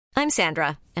I'm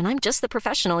Sandra, and I'm just the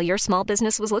professional your small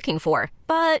business was looking for.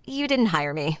 But you didn't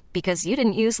hire me because you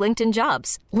didn't use LinkedIn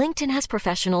Jobs. LinkedIn has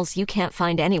professionals you can't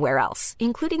find anywhere else,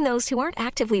 including those who aren't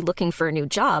actively looking for a new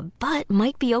job, but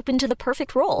might be open to the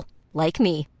perfect role, like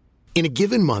me. In a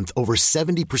given month, over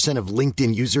 70% of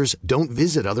LinkedIn users don't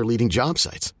visit other leading job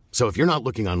sites. So if you're not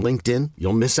looking on LinkedIn,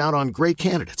 you'll miss out on great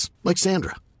candidates like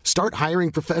Sandra. Start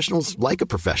hiring professionals like a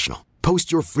professional.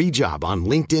 Post your free job on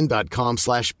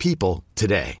linkedin.com/people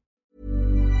today.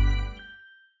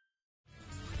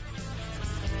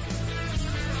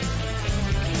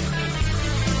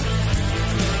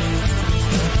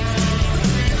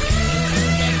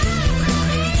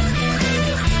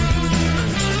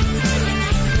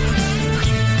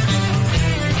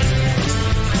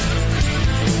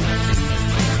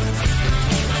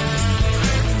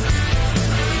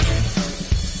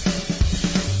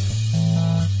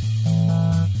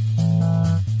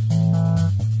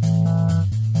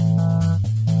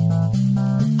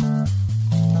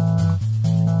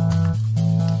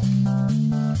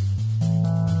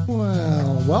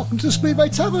 Welcome to the Speedway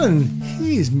Tavern.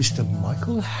 Here's Mr.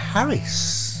 Michael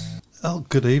Harris. Oh,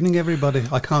 good evening, everybody.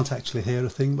 I can't actually hear a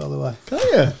thing, by the way.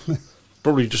 Can you?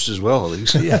 Probably just as well, at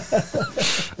least.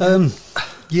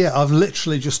 Yeah, I've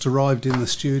literally just arrived in the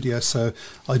studio, so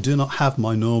I do not have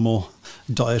my normal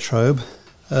diatribe.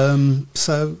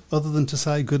 So, other than to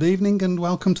say good evening and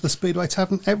welcome to the Speedway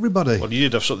Tavern, everybody. Well, you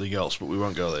did have something else, but we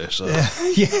won't go there. So,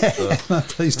 No,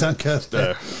 please don't go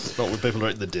there. No, not when people are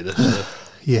eating the dinner. So.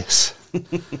 Yes.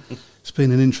 It's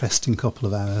been an interesting couple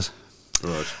of hours.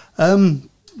 Right.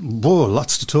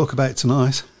 Lots to talk about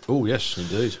tonight. Oh, yes,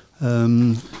 indeed.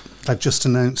 They've just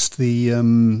announced the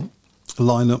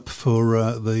lineup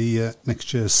for the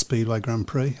next year's Speedway Grand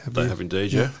Prix. They have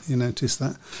indeed, yeah. You noticed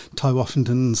that? Ty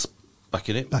Woffington's back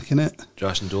in it.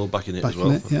 Jason Doyle back in it as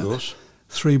well, of course.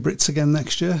 3 Brits again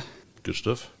next year. Good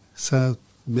stuff. So,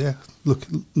 yeah,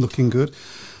 looking good.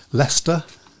 Leicester.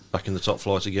 Back in the top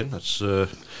flight again. That's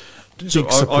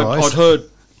big surprise.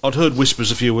 I'd heard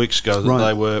whispers a few weeks ago that Right.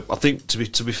 they were. I think to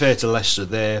be fair to Leicester,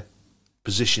 their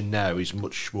position now is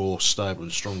much more stable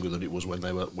and stronger than it was when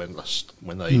they last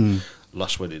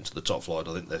went into the top flight.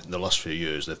 I think in the last few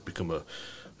years they've become a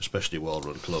especially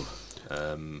well-run club,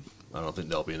 and I think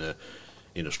they'll be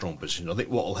in a strong position. I think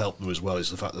what will help them as well is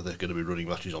the fact that they're going to be running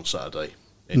matches on Saturday.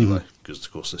 Anyway, because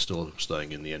of course they're still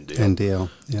staying in the NDL.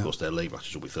 Yeah. Of course, their league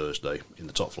matches will be Thursday in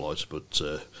the top flight, but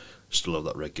still have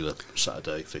that regular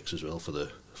Saturday fix as well for the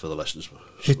Leicester squad.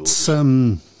 It's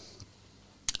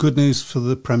good news for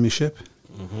the Premiership,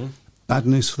 bad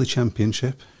news for the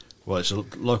Championship. Well, it's a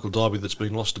local derby that's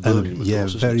been lost to Birmingham. Yeah,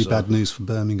 of course, very bad news for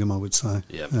Birmingham, I would say.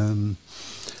 Yeah. I'm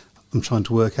trying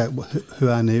to work out who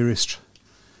our nearest.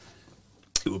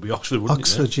 It would be Oxford, wouldn't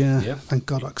Oxford, it? yeah. Thank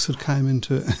God Oxford came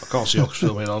into it. I can't see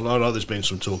Oxford. I mean, I know there's been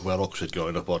some talk about Oxford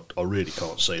going up. I really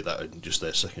can't see that in just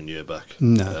their second year back.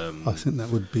 No, I think that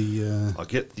would be... I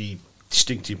get the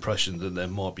distinct impression that there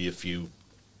might be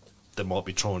they might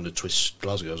be trying to twist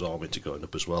Glasgow's arm into going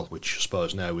up as well, which I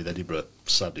suppose now with Edinburgh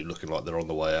sadly looking like they're on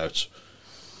the way out,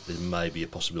 there may be a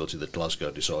possibility that Glasgow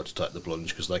decide to take the plunge,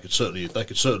 because they could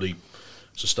certainly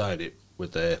sustain it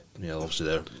with their, obviously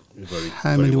they're very...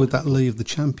 How many would that leave the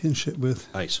Championship with?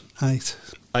 8. 8.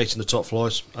 8 in the top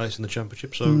flights, 8 in the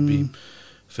Championship, so it would be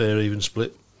fair, even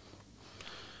split.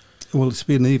 Well, it'd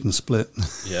be an even split.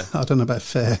 Yeah. I don't know about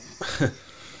fair.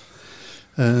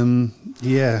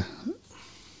 Yeah.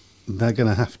 They're going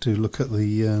to have to look at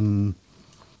the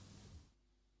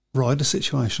rider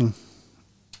situation.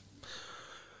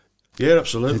 Yeah,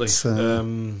 absolutely. It's,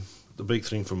 the big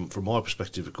thing from my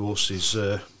perspective, of course, is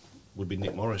would be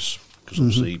Nick Morris, because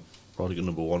obviously riding at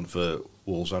number 1 for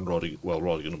Wolves and riding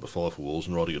at number 5 for Wolves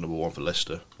and riding at number 1 for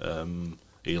Leicester.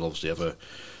 He'll obviously have a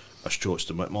choice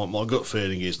to make. My gut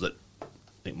feeling is that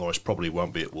Nick Morris probably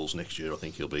won't be at Wolves next year. I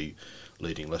think he'll be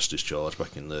leading Leicester's charge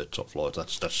back in the top flight.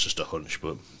 That's just a hunch,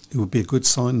 but it would be a good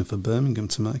sign for Birmingham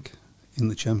to make in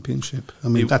the Championship. I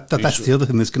mean, that's the other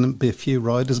thing. There's going to be a few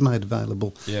riders made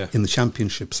available in the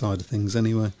Championship side of things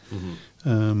anyway.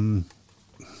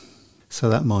 So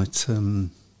that might...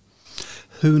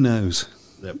 who knows?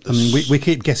 Yep, I mean, we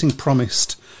keep getting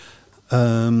promised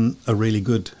a really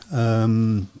good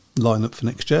lineup for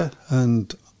next year,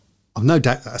 and I've no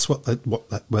doubt that's what they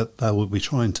will be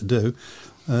trying to do.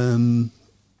 Well,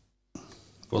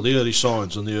 the early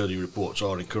signs and the early reports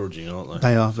are encouraging, aren't they?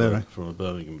 They are, very. From a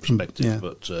Birmingham perspective,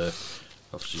 but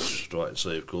obviously just right and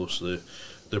say, of course, the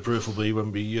proof will be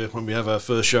when we have our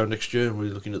first show next year and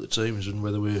we're looking at the teams and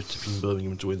whether we're tipping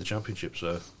Birmingham to win the Championship.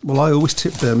 So, well, I always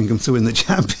tip Birmingham to win the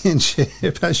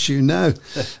Championship, as you know.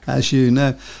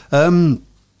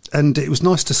 And it was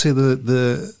nice to see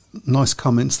the nice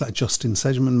comments that Justin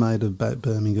Sedgman made about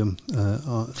Birmingham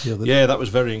the other day. Yeah, that was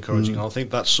very encouraging. I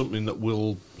think that's something that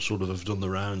will sort of have done the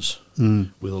rounds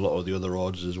with a lot of the other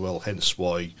riders as well, hence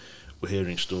why we're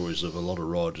hearing stories of a lot of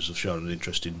riders have shown an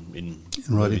interest in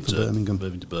moving to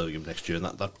Birmingham next year,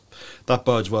 and that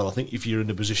bodes well. I think if you're in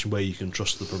a position where you can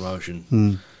trust the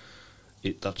promotion,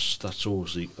 that's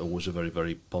always a very,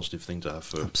 very positive thing to have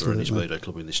for any speedway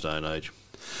club in this day and age.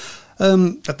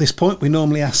 At this point, we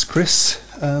normally ask Chris,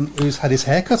 who's had his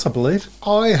haircut, I believe.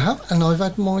 I have, and I've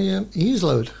had my ears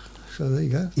lowered. So there you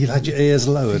go. You've had your ears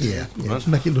lowered? Yeah. To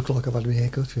make it look like I've had my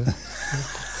haircut, yeah.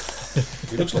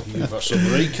 It looks like you've got a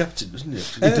submarine captain, doesn't it?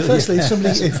 Firstly,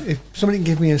 if somebody can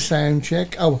give me a sound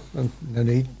check. Oh, no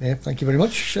need. Yeah, thank you very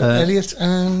much, Elliot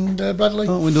and Bradley.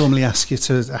 Well, we normally ask you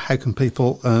how can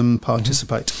people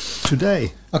participate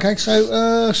today? Okay,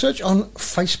 so search on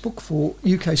Facebook for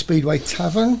UK Speedway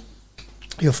Tavern.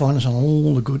 You'll find us on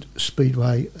all the good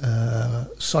Speedway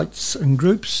sites and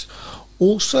groups.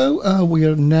 Also, we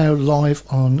are now live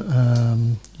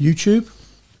on YouTube.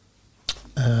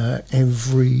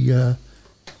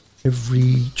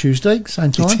 Every Tuesday,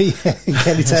 same time. Get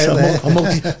it out there.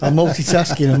 I'm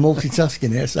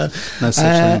multitasking here. So, no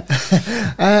such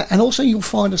thing. And also, you'll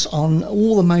find us on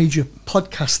all the major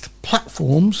podcast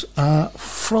platforms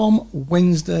from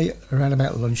Wednesday around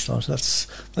about lunchtime. So that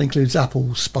includes Apple,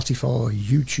 Spotify,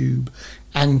 YouTube,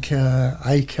 Anchor,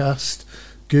 Acast,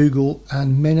 Google,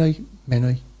 and many,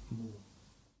 many more.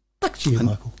 Back to you,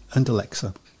 Michael. And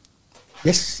Alexa.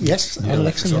 Yes, and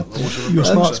Alexa, you're a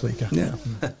smart speaker. Yeah.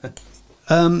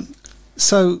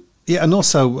 And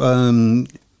also,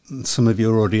 some of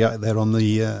you are already out there on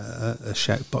the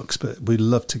shout box, but we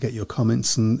love to get your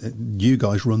comments, and you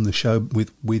guys run the show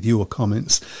with your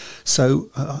comments. So,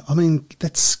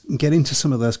 let's get into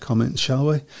some of those comments, shall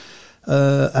we?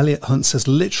 Elliot Hunt says,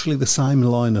 literally the same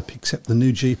lineup except the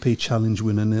new GP Challenge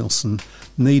winner Nielsen.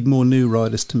 Need more new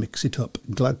riders to mix it up.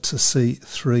 Glad to see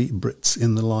 3 Brits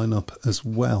in the lineup as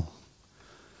well.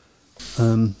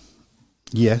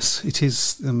 Yes, it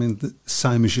is. The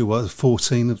same as you were,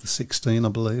 14 of the 16, I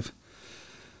believe.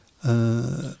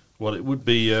 Well, it would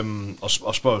be. I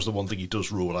suppose the one thing he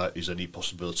does rule out is any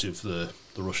possibility of the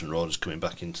Russian riders coming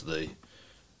back into the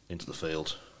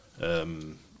field.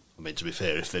 To be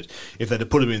fair, if they'd have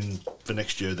put him in for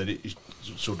next year, then it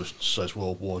sort of says,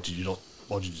 well, why did you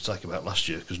take him out last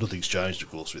year? Because nothing's changed,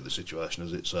 of course, with the situation,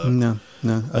 has it? So no,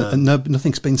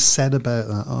 nothing's been said about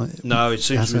that. No, it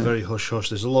seems to be very hush hush.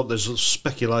 There's a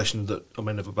speculation that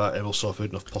about Emil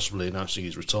Seyfriedov possibly announcing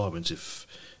his retirement if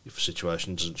the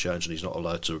situation doesn't change and he's not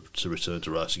allowed to return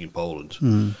to racing in Poland.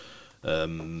 I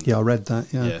read that.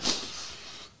 Yeah.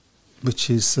 Which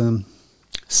is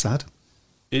sad.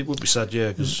 It would be sad, yeah,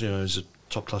 because he's a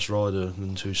top-class rider,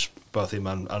 and who's both him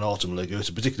and Artem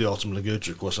Leguta, particularly Artem Leguta,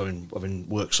 of course, having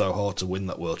worked so hard to win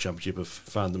that World Championship, have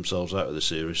found themselves out of the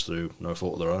series through no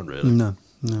fault of their own, really. No.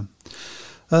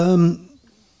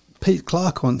 Pete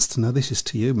Clark wants to know, this is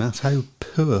to you, Matt, how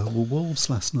poor were Wolves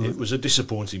last night? It was a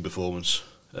disappointing performance.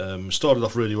 Started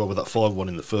off really well with that 5-1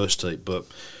 in the first heat, but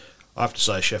I have to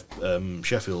say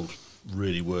Sheffield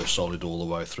really were solid all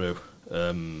the way through.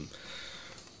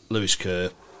 Lewis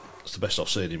Kerr, it's the best I've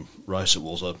seen him race at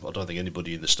Wolves. I don't think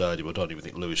anybody in the stadium, I don't even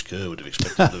think Lewis Kerr would have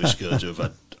expected Lewis Kerr to have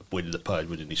had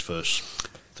winning his first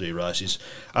 3 races.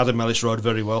 Adam Ellis rode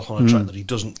very well on a track that he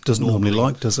doesn't normally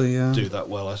like, does he? Do that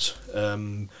well at.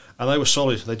 And they were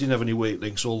solid. They didn't have any weak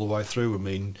links all the way through.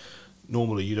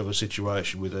 Normally you'd have a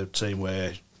situation with a team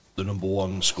where the number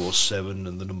 1 scores 7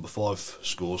 and the number 5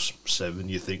 scores 7.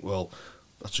 You think, well,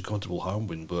 that's a comfortable home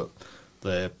win, but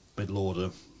they're middle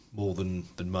order more than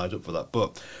made up for that.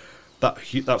 But that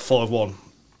 5-1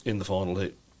 in the final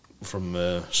hit from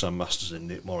Sam Masters and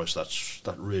Nick Morris,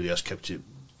 that really has kept it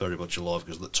very much alive,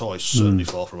 because the tie's certainly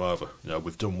far from over.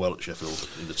 We've done well at Sheffield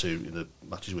in the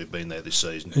matches we've been there this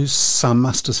season. Is Sam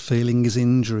Masters feeling his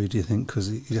injury, do you think, because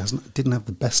he didn't have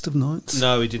the best of nights?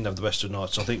 No, he didn't have the best of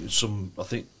nights. I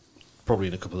think probably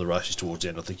in a couple of the races towards the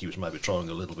end, I think he was maybe trying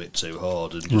a little bit too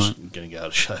hard and just getting out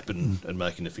of shape and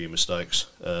making a few mistakes.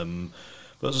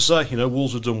 But as I say,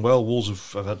 Wolves have done well. Wolves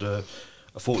have had a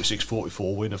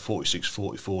 46-44 win, a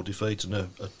 46-44 defeat, and a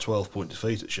 12-point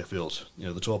defeat at Sheffield. The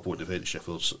 12-point defeat at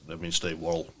Sheffield, Steve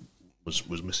Worrell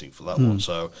was missing for that one.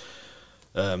 So,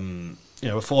 a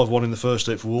 5-1 in the first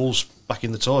heat for Wolves, back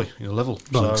in the tie, level.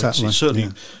 Well, so exactly. it's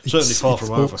certainly far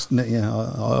from over. Yeah,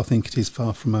 I think it is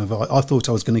far from over. I thought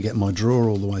I was going to get my draw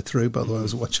all the way through, by the way I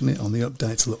was watching it on the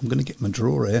updates. Look, I'm going to get my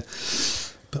draw here.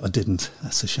 But I didn't.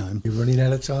 That's a shame. You're running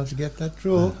out of time to get that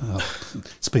draw.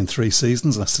 It's been 3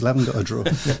 seasons and I still haven't got a draw.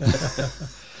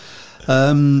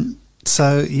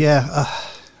 So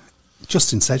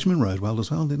Justin Sedgman rode well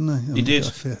as well, didn't he? He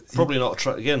did. Probably not a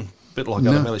track again. A bit like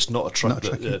Adam Ellis, not a track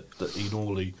that he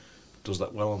normally does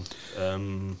that well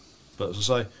on. But as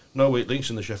I say, no weak links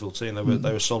in the Sheffield team.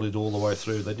 They were solid all the way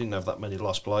through. They didn't have that many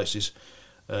last places,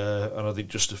 and I think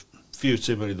just a few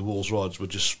too many of the Wolves rides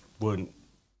weren't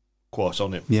quite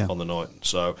on him on the night.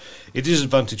 So it is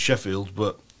advantage Sheffield,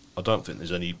 but I don't think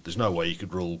there's no way you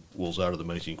could rule Wolves out of the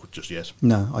meeting just yet.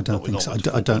 No, I don't think so. I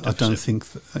don't think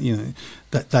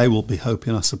that they will be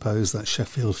hoping, I suppose, that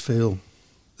Sheffield feel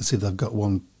as if they've got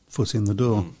one foot in the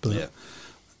door. But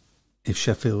if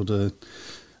Sheffield are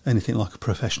anything like a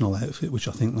professional outfit, which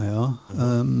I think they are,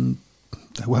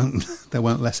 they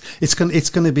won't less. It's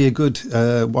going to be a good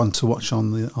one to watch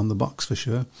on the box for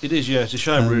sure. It is, yeah. It's a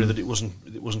shame really that it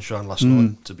wasn't shown last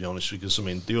night, to be honest, because I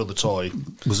mean the other tie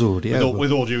was already over.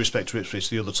 With all due respect to Ipswich,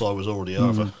 the other tie was already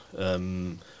over.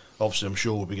 Obviously, I'm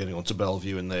sure we'll be getting on to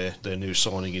Bellevue and their new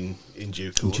signing in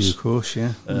due course. In due course,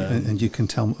 yeah. And you can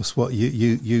tell us what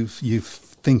you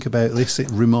think about this. It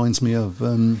reminds me of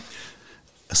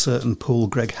a certain Paul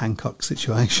Greg Hancock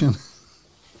situation.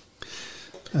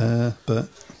 But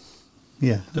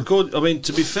yeah, I mean,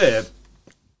 to be fair,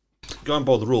 going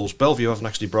by the rules, Bellevue haven't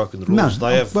actually broken the rules.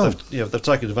 They've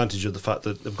taken advantage of the fact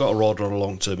that they've got a rider on a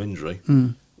long-term injury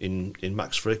in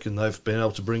Max Frick, and they've been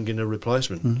able to bring in a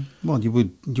replacement. Well, you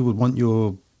would want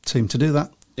your team to do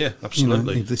that. Yeah,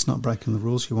 absolutely. If it's not breaking the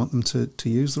rules, you want them to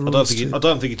use the rules. I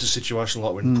don't think it's a situation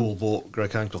like when Paul brought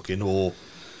Greg Hancock in, or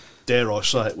dare I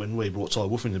say it, when we brought Ty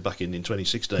Woofington back in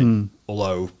 2016.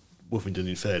 Although Woofington,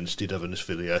 in fairness, did have an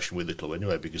affiliation with the club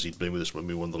anyway, because he'd been with us when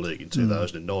we won the league in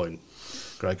 2009.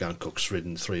 Greg Hancock's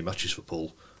ridden 3 matches for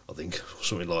Paul, I think, or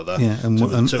something like that. Yeah, and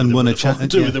won a chance.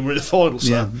 Two of them were in the final.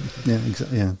 So yeah,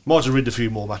 exactly. Yeah, might have ridden a few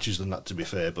more matches than that, to be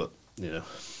fair, but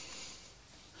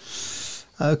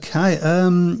Okay,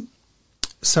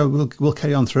 so we'll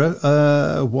carry on through.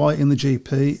 Why in the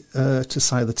GP to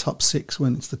say the top 6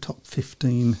 when it's the top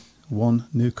 15 one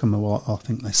newcomer? Well, I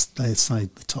think they say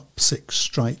the top 6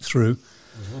 straight through,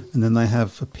 and then they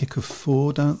have a pick of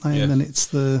 4, don't they? Yeah. And then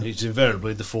it's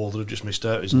invariably the 4 that have just missed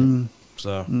out, isn't it?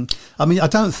 So I mean, I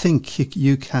don't think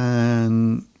you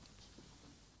can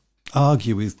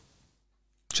argue with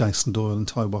Jason Doyle and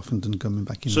Ty Woffington coming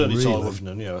back in. Certainly Ty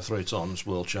Woffington, a 3 times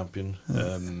world champion,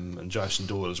 and Jason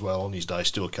Doyle as well, on his day,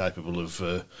 still capable of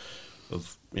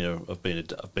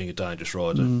being a dangerous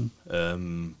rider.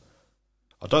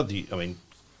 I don't think. I mean,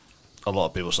 a lot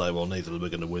of people say, well, neither of them are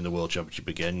going to win the world championship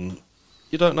again.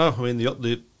 You don't know. I mean,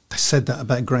 they said that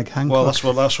about Greg Hancock. Well, that's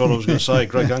what I was going to say.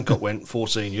 Greg Hancock went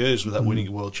 14 years without winning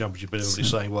a world championship, and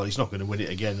everybody's saying, well, he's not going to win it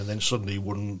again, and then suddenly he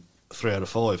won 3 out of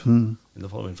 5 in the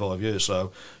following 5 years.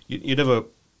 So you never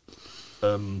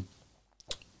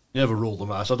rule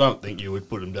them out. I don't think you would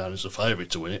put them down as a favourite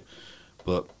to win it,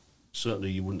 but certainly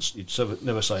you'd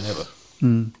never say never.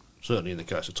 Certainly in the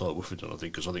case of Ty Woofington, I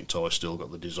think, because I think Ty's still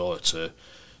got the desire to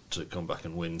come back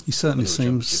and win. He certainly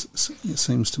seems. It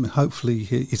seems to me. Hopefully,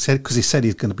 he said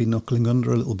he's going to be knuckling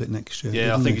under a little bit next year.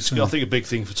 Yeah, I think a big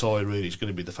thing for Ty really is going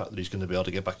to be the fact that he's going to be able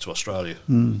to get back to Australia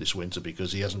this winter,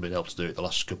 because he hasn't been able to do it the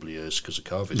last couple of years because of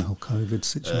COVID. The whole COVID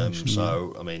situation.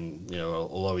 I mean,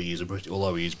 although he is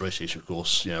British, of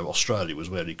course, Australia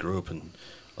was where he grew up, and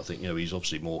I think he's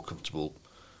obviously more comfortable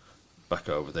back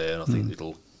over there, and I think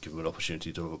it'll give him an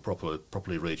opportunity to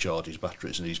properly recharge his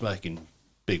batteries, and he's making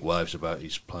big waves about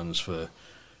his plans for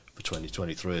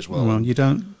 2023 as well. Well, you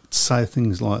don't say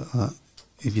things like that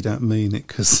if you don't mean it,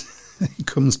 because it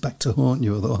comes back to haunt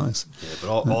you otherwise.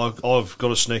 Yeah, but I've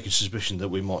got a sneaking suspicion that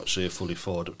we might see a fully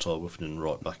fired up Ty Woofington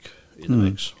right back in the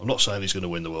mix. I'm not saying he's going to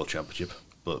win the world championship,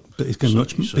 but he's going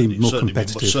to be more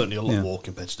competitive. Certainly a lot more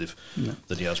competitive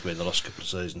than he has been the last couple of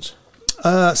seasons.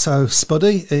 So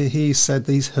Spuddy, he said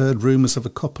he's heard rumours of a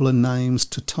couple of names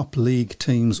to top league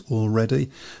teams already.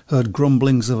 Heard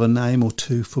grumblings of a name or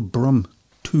 2 for Brum.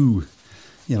 2.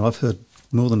 I've heard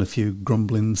more than a few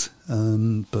grumblings,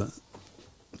 but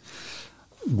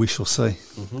we shall see.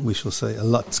 We shall see. A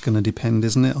lot's going to depend,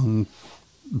 isn't it, on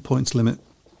the points limit,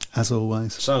 as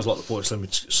always. Sounds like the points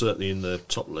limit, certainly in the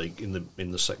top league,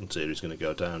 in the second tier, is going to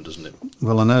go down, doesn't it?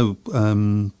 Well, I know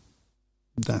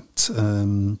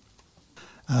that.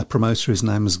 Promoter, his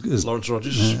name is Lawrence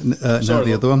Rogers. No,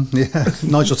 the other one. Yeah,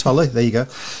 Nigel Tolley. There you go.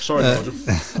 Sorry, Nigel.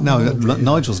 No,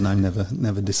 Nigel's name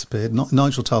never disappeared.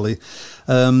 Nigel Tolley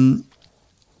has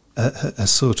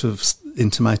sort of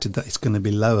intimated that it's going to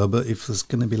be lower, but if there's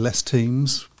going to be less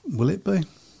teams, will it be?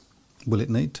 Will it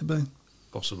need to be?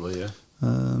 Possibly, yeah.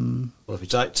 Well, if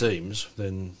it's 8 teams,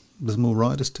 then there's more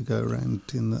riders to go around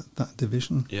in that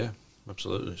division. Yeah,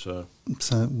 absolutely. So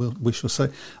we shall see.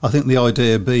 I think the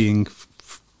idea being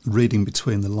reading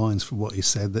between the lines from what he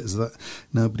said, is that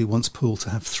nobody wants Poole to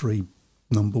have 3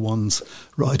 number ones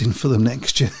riding for them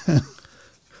next year.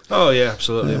 Oh yeah,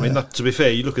 absolutely. I mean, to be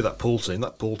fair, you look at that Poole team.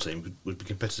 That Poole team would be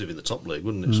competitive in the top league,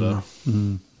 wouldn't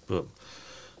it? But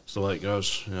it's the way it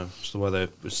goes. You know, it's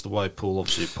the way Poole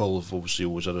have obviously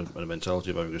always had a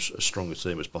mentality of having as stronger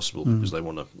team as possible because they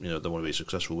want to, they want to be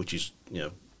successful, which is,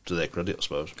 to their credit, I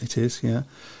suppose. It is, yeah.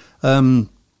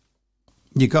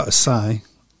 You got to say,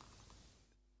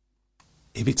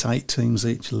 if it's 8 teams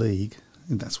each league,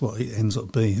 that's what it ends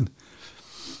up being.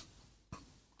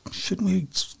 Shouldn't we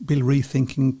be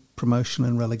rethinking promotion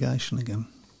and relegation again?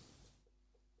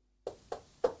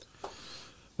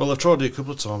 Well, they've tried it a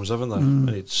couple of times, haven't they? And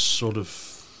it's sort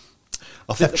of...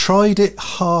 They've tried it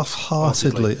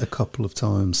half-heartedly a couple of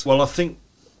times. Well, I think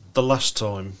the last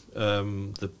time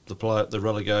the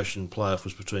relegation playoff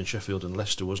was between Sheffield and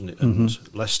Leicester, wasn't it?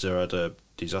 And Leicester had a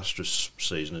disastrous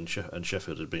season, and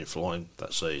Sheffield had been flying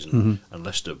that season, and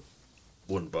Leicester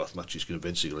won both matches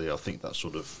convincingly. I think that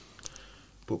sort of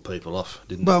put people off,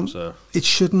 didn't it? So. It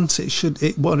shouldn't.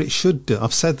 What it should do.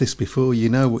 I've said this before. You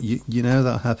know that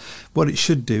I have. What it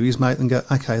should do is make them go,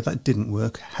 okay, that didn't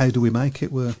work. How do we make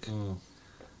it work?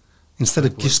 Instead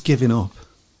of just giving up.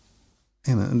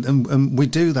 And we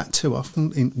do that too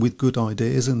often with good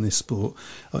ideas in this sport.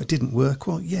 Oh, it didn't work.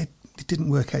 Well, yeah, it didn't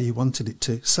work how you wanted it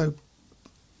to. So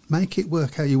make it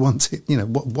work how you want it.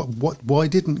 Why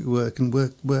didn't it work, and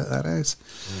work that out.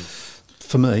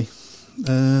 For me,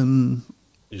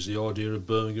 is the idea of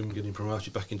Birmingham getting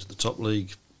promoted back into the top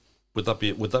league, would that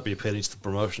be appealing to the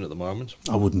promotion at the moment?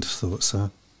 I wouldn't have thought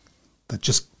so. They're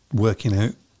just working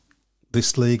out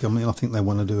this league. I mean, I think they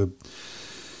want to do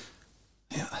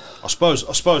I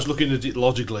suppose looking at it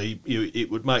logically, it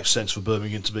would make sense for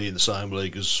Birmingham to be in the same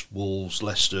league as Wolves,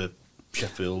 Leicester,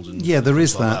 Sheffield, and there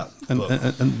is like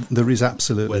that. And there is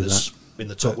absolutely that. In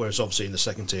the top, whereas obviously in the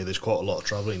second tier, there's quite a lot of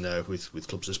travelling now with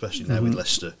clubs, especially now with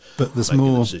Leicester. But there's making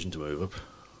more the decision to move up.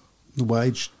 The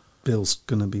wage bill's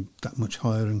going to be that much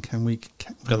higher, and can they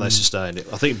sustain it?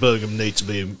 I think Birmingham need to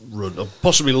be run,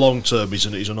 possibly long term. Is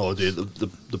an idea that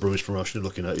the Brummies promotion are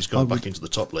looking at is going back into the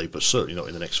top league, but certainly not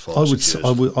in the next 5 or 6 years.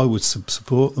 I would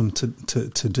support them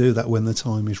to do that when the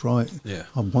time is right. Yeah,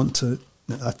 I want to.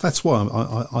 That's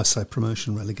why I say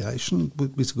promotion relegation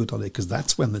is a good idea, because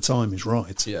that's when the time is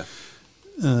right. Yeah.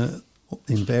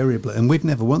 Invariably, and we've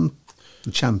never won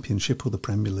the Championship or the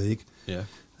Premier League. Yeah.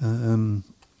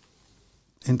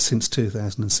 And since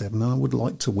 2007, I would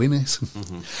like to win it.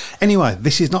 Anyway,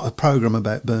 this is not a programme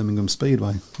about Birmingham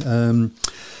Speedway.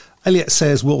 Elliot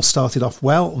says Wolves started off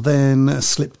well, then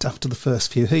slipped after the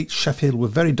first few heats. Sheffield were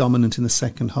very dominant in the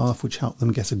second half, which helped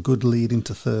them get a good lead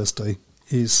into Thursday.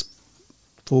 Is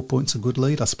 4 points a good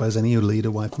lead? I suppose any lead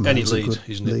away from home is a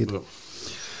good lead.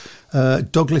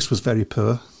 Douglas was very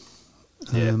poor.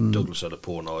 Douglas had a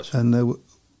poor night. And they were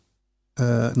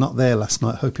not there last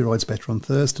night. Hope he rides better on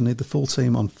Thursday. Need the full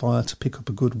team on fire to pick up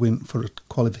a good win for a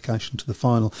qualification to the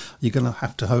final. You're going to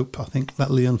have to hope, I think, that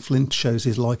Leon Flint shows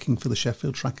his liking for the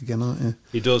Sheffield track again, aren't you?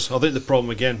 He does. I think the problem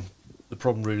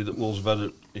really that Wolves have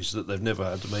had is that they've never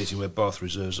had a meeting where both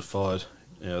reserves are fired.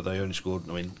 They only scored.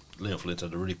 I mean, Leon Flint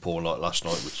had a really poor night last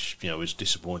night, which is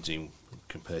disappointing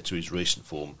compared to his recent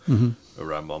form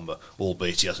around Mamba,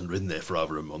 albeit he hasn't ridden there for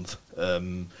over a month.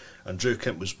 And Drew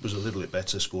Kemp was a little bit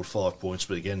better, scored 5 points,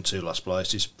 but again 2 last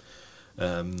places.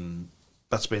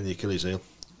 That's been the Achilles heel,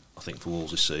 I think, for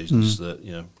Wolves this season. Is that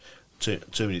too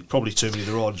many of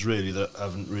the riders really that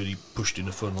haven't really pushed in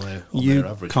a fun way on their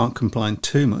average. You can't complain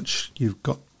too much. You've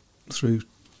got through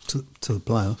to the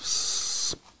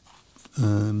playoffs.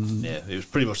 It was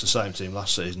pretty much the same team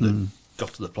last season that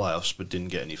got to the playoffs but didn't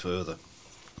get any further.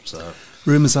 So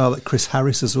rumours are that Chris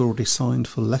Harris has already signed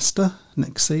for Leicester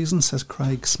next season, says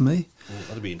Craig Smee.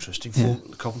 That'd be interesting for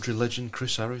the Coventry legend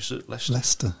Chris Harris at Leicester.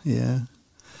 Leicester, yeah.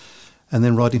 And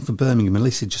then riding for Birmingham, at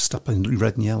least he'd just stop in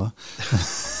red and yellow.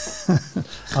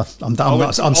 I'm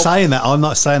saying that. I'm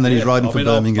not saying that he's riding for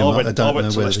Birmingham. I don't know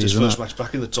whether Leicester's first match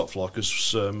back in the top flight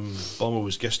because Bomber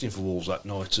was guesting for Wolves that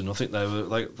night, and I think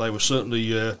they were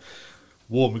certainly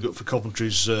warming up for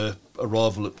Coventry's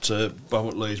arrival at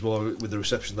Beaumont Leys with the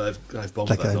reception they've bombed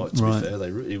that night. To be fair,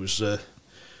 it was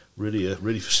really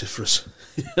vociferous.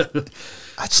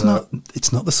 It's not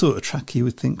the sort of track you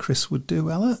would think Chris would do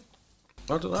well at.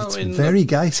 I don't know. It's very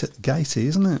gatey,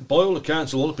 isn't it? By all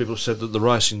accounts, a lot of people have said that the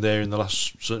racing there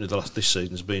this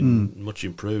season has been much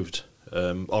improved.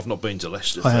 I've not been to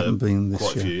Leicester I haven't been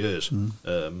quite year. A few years.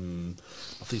 I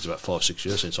think it's about 5-6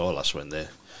 years since I last went there.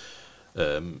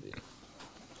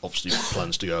 Obviously,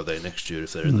 plans to go there next year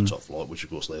if they're in the top flight, which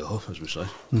of course they are, as we say.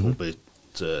 Albeit,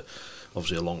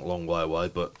 obviously a long way away.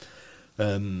 But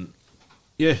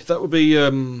Yeah, that would be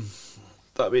an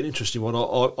interesting one.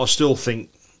 I still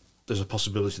think there's a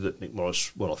possibility that Nick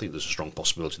Morris. Well, I think there's a strong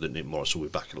possibility that Nick Morris will be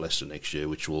back at Leicester next year,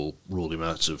 which will rule him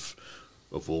out of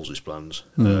Wolves' plans.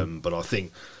 But I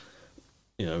think,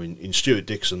 in Stuart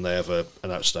Dixon, they have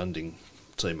an outstanding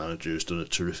team manager who's done a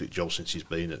terrific job since he's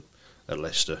been at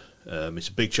Leicester. It's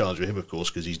a big challenge for him, of course,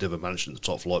 because he's never managed in the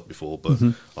top flight before. But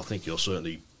I think he'll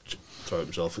certainly throw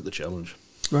himself at the challenge.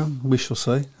 Well, we shall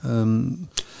see.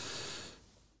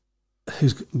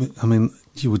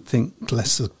 You would think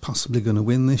Leicester's possibly going to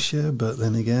win this year, but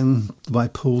then again, the way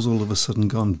Pool's all of a sudden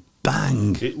gone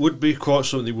bang. It would be quite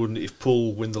something, wouldn't it, if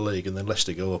Pool win the league and then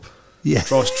Leicester go up? Yeah.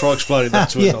 Try explaining that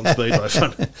to a non-Speedway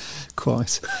fan.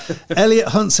 Quite. Elliot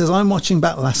Hunt says, I'm watching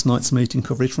back last night's meeting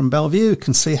coverage from Bellevue.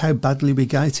 Can see how badly we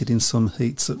gated in some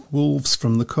heats at Wolves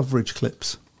from the coverage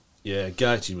clips. Yeah,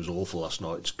 gating was awful last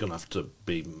night. It's going to have to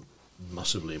be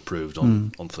massively improved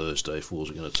on Thursday if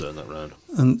Wolves are going to turn that round.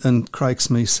 And Craig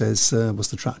Smith says, was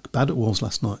the track bad at Wolves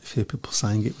last night? A few people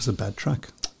saying it was a bad track.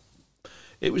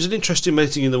 It was an interesting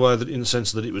meeting in the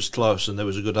sense that it was close and there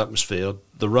was a good atmosphere.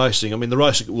 The racing at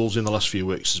Wolves in the last few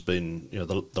weeks has been,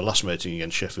 the last meeting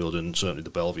against Sheffield and certainly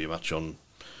the Bellevue match on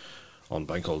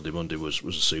Bank Holiday Monday was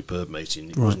a superb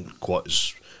meeting. It wasn't quite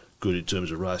as good in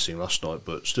terms of racing last night,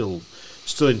 but still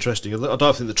interesting. I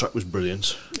don't think the track was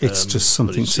brilliant. It's just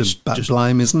something to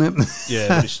blame, isn't it?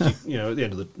 Yeah, but at the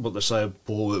end of what they say,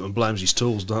 Paul Whitman blames his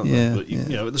tools, don't they? But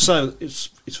the same. It's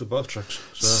for both tracks.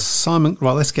 So. Simon,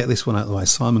 right, let's get this one out of the way.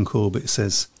 Simon Corbett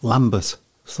says, Lambert,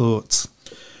 thoughts?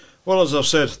 Well, as I've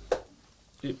said,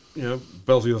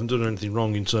 Bellevue haven't done anything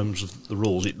wrong in terms of the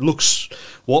rules. It looks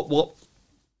what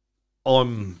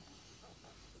I'm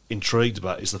intrigued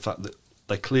about is the fact that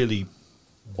they clearly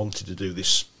wanted to do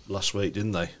this last week,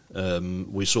 didn't they?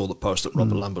 We saw the post that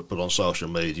Robert Lambert put on social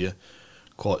media,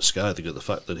 quite scathing at the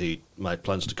fact that he made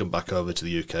plans to come back over to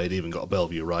the UK. He'd even got a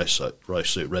Bellevue race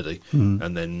suit ready,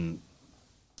 and then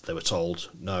they were told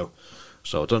no.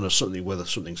 So I don't know whether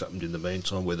something's happened in the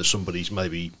meantime, whether somebody's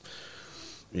maybe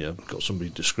got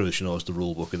somebody to scrutinise the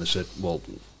rule book and they said, well,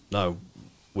 no,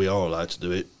 we are allowed to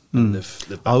do it. And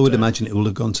they've I would imagine it will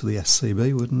have gone to the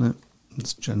SCB, wouldn't it?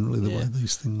 It's generally the way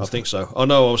these things. I think so. I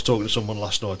know I was talking to someone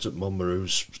last night at Monmouth who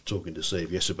was talking to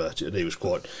Steve about it, and he was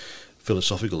quite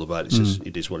philosophical about it. He says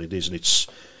it is what it is, and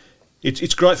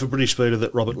it's great for British Speedway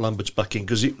that Robert Lambert's back in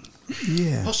because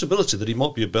possibility that he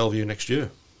might be at Bellevue next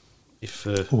year,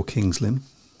 or Kings Lynn.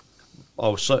 I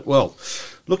would say. Well,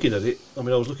 looking at it, I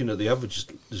was looking at the averages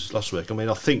this last week.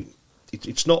 I think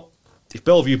it's not. If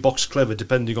Bellevue box clever,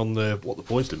 depending on what the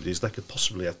points limit is, they could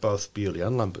possibly have both Bewley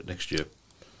and Lambert next year,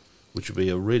 which would be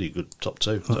a really good top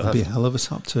two. That would be a hell of a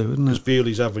top two, wouldn't it? Because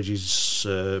Bewley's average is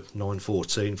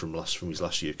 9.14 from his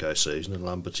last UK season, and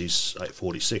Lambert's is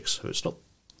 8.46, so it's not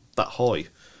that high.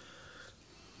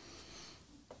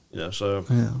 So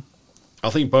I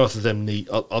think both of them need.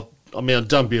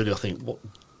 Dan Bewley, I think,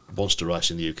 wants to race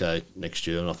in the UK next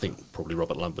year, and I think probably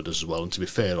Robert Lambert does as well. And to be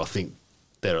fair, I think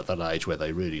they're at that age where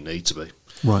they really need to be.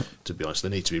 Right. To be honest, they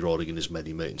need to be riding in as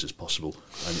many meetings as possible,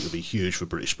 and it would be huge for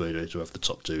British Speedway to have the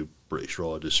top two British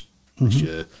riders this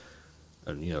year,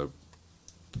 and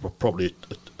probably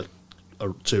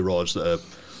two riders that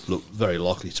look very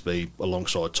likely to be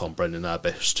alongside Tom Brennan, our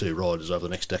best two riders over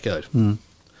the next decade. And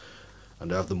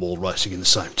to have them all racing in the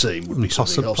same team would be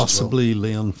something else. Possibly as well.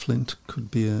 Leon Flint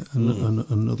could be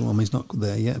another one. He's not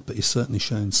there yet, but he's certainly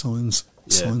shown signs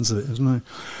of it, hasn't he?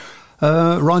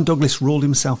 Ryan Douglas ruled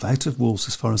himself out of Wolves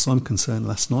as far as I'm concerned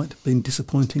last night. Been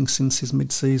disappointing since his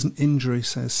mid-season injury,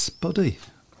 says Spuddy.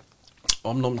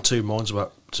 I'm not in two minds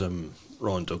about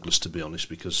Ryan Douglas, to be honest,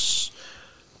 because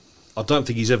I don't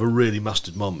think he's ever really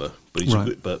mastered Monmouth,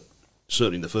 but but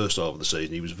certainly in the first half of the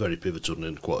season he was very pivotal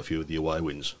in quite a few of the away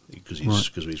wins because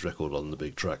of his record on the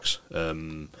big tracks.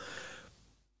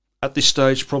 At this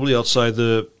stage, probably I'd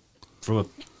say from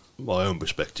my own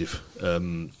perspective,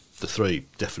 the three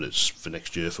definites for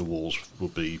next year for Wolves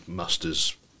would be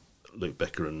Masters, Luke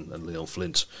Becker and Leon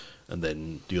Flint, and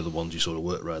then the other ones you sort of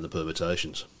work around the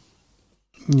permutations.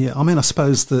 Yeah, I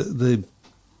suppose the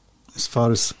as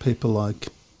far as people like,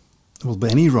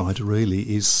 any rider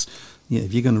really is,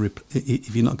 if you're going to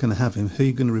if you're not going to have him, who are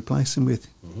you going to replace him with?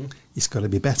 It's got to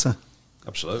be better.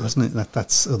 Absolutely, hasn't it?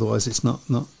 That's otherwise it's not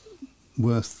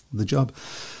worth the job.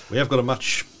 We have got a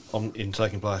match in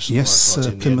taking place. Yes,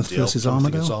 Plymouth versus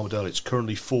Armadale. It's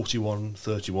currently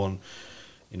 41-31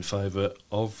 in favour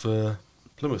of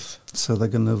Plymouth. So they're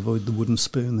going to avoid the wooden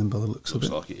spoon then by the looks of it.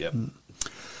 Looks like it, yeah.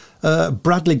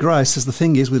 Bradley Gray says the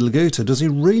thing is with Laguta, does he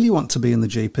really want to be in the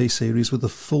GP series with a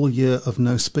full year of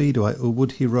no Speedway, or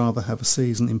would he rather have a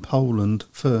season in Poland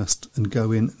first and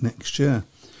go in next year?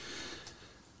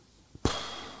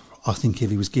 I think if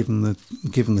he was given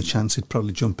the chance, he'd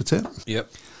probably jump at it.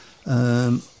 Yep.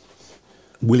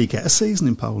 Will he get a season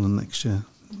in Poland next year?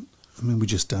 I mean, we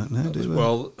just don't know, do we?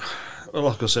 Well,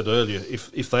 like I said earlier,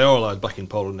 if they are allowed back in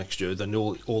Poland next year, then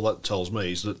all that tells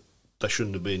me is that they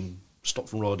shouldn't have been stopped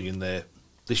from riding in there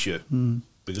this year,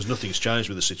 because nothing's changed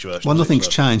with the situation. Well, nothing's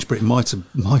changed, but it might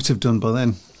have done by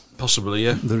then. Possibly,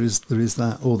 yeah. There is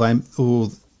that, or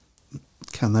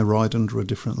can they ride under a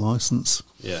different licence?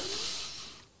 Yeah.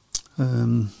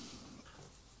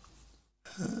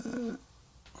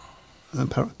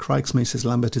 Craig Smith says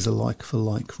Lambert is a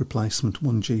like-for-like replacement,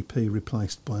 one GP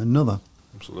replaced by another.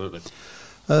 Absolutely.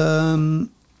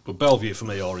 But Bellevue for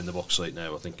me are in the box seat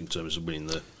now, I think, in terms of winning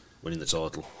the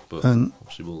title. But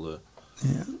obviously we'll...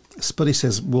 Yeah. Spuddy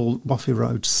says, will Waffy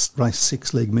Road race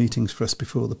 6 league meetings for us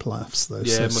before the playoffs, though?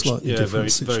 Yeah, so slightly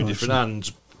different very different.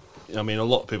 And I mean, a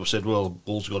lot of people said, well,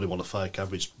 Wolves got him on a fake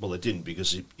average. Well, they didn't,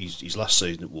 because his last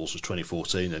season at Wolves was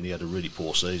 2014 and he had a really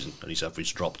poor season and his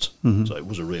average dropped. Mm-hmm. So it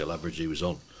was a real average he was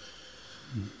on.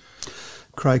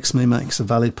 Craig Smee makes a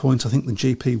valid point. I think the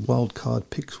GP wildcard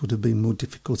picks would have been more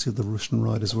difficult if the Russian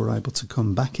riders were able to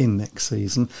come back in next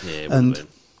season. Yeah, it and would have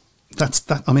been.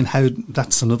 I mean,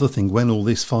 that's another thing. When all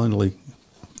this finally,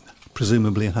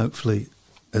 presumably and hopefully,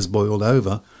 has boiled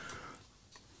over,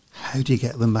 how do you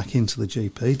get them back into the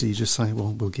GP? Do you just say,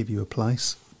 well, we'll give you a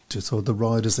place? So the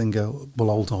riders then go, well,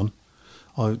 hold on.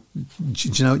 Do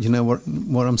you know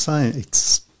what I'm saying?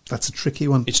 That's a tricky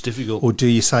one. It's difficult. Or do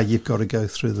you say you've got to go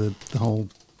through the whole?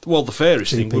 Well, the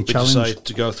fairest GP thing would be challenge? to say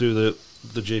to go through the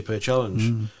GP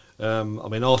challenge. I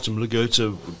mean, Artem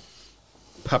Laguta would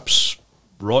perhaps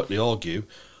rightly argue,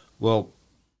 well,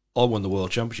 I won the World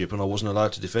Championship and I wasn't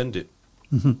allowed to defend it.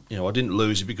 Mm-hmm. You know, I didn't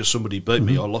lose it because somebody beat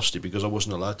me. I lost it because I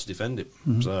wasn't allowed to defend it.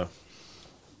 Mm-hmm. So,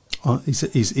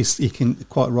 he can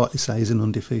quite rightly say he's an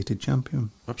undefeated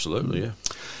champion. Absolutely, yeah.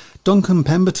 Duncan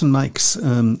Pemberton makes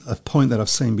a point that I've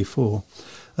seen before.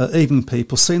 Even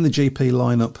people seeing the GP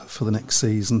lineup for the next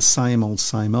season, same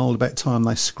old. About time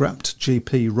they scrapped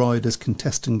GP riders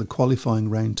contesting the qualifying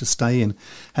round to stay in.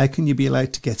 How can you be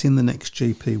allowed to get in the next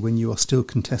GP when you are still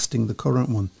contesting the current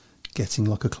one? Getting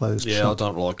like a closed shop. Yeah, I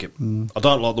don't like it. I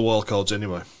don't like the wild cards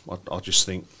anyway. I just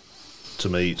think, to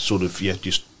me, sort of, you're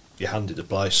handed a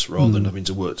place rather than having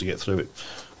to work to get through it.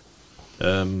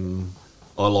 I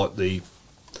like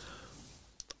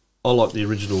the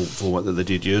original format that they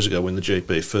did years ago when the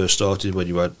GP first started, when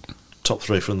you had top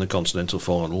 3 from the Continental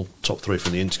final, top 3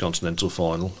 from the Intercontinental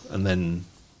final, and then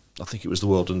I think it was the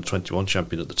World Under 21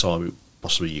 champion at the time.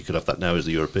 Possibly you could have that now as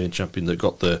the European champion that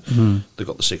got the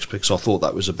 6 picks. I thought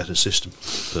that was a better system,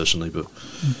 personally. But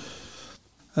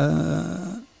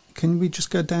can we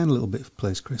just go down a little bit,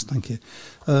 please, Chris? Thank you.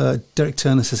 Derek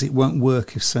Turner says it won't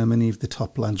work if so many of the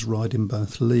top lads ride in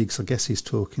both leagues. I guess he's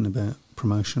talking about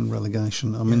promotion,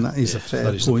 relegation. I mean, that is a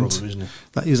fair point. Problem, isn't it?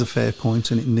 That is a fair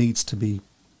point, and it needs to be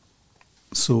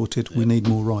sorted. Yeah. We need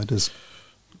more riders.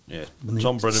 Yeah,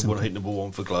 Tom Brennan won heat number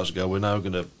 1 for Glasgow. We're now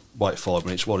going to wait 5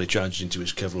 minutes while he changes into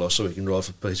his Kevlar so he can ride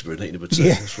for Peterborough in heat number 2.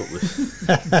 Yeah. That's what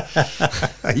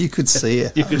we. You could see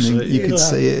it. You could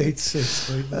see it.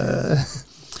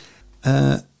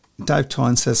 Dave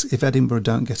Tyne says, if Edinburgh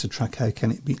don't get a track, how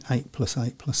can it be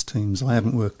 8+8+ teams? I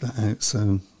haven't worked that out,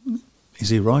 so is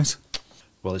he right?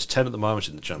 Well, there's 10 at the moment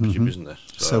in the championship, isn't there?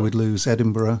 So we'd lose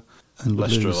Edinburgh and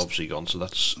Leicester have obviously gone, so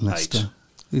that's Leicester. 8.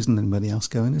 Isn't anybody else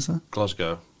going, is there?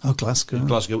 Glasgow. Oh, Glasgow.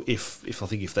 Glasgow, if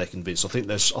they're convinced. I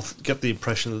get the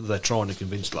impression that they're trying to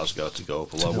convince Glasgow to go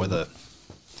up, although whether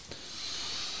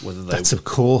they... That's a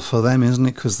call for them, isn't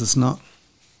it? Because there's not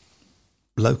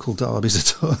local derbies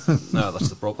at all. No,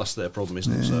 that's their problem,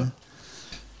 isn't it? So.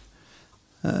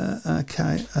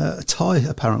 Okay. Ty,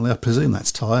 apparently, I presume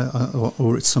that's Ty,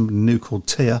 or it's somebody new called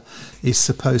Tia, is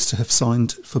supposed to have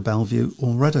signed for Bellevue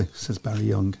already, says Barry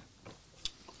Young.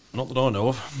 Not that I know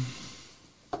of.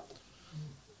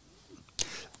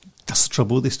 That's the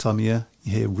trouble this time of year.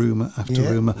 You hear rumour after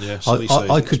rumour. Yeah,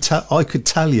 I could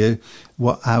tell you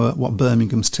what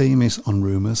Birmingham's team is on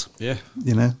rumours. Yeah.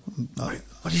 You know.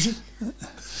 What is it?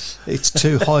 It's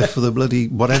too high for the bloody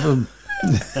whatever.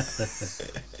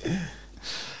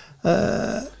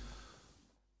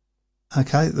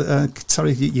 Okay,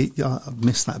 sorry, I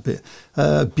missed that bit.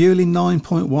 Bewley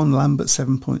 9.1, Lambert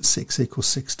 7.6 equals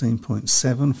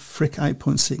 16.7, Frick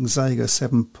 8.6, Zago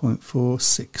 7.4,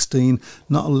 16.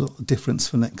 Not a lot of difference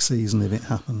for next season if it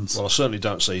happens. Well, I certainly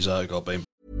don't see Zago being...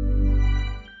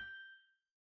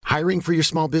 Hiring for your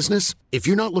small business? If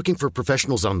you're not looking for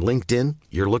professionals on LinkedIn,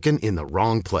 you're looking in the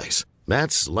wrong place.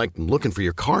 That's like looking for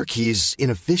your car keys in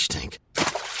a fish tank.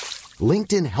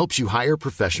 LinkedIn helps you hire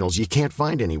professionals you can't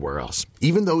find anywhere else,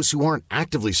 even those who aren't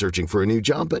actively searching for a new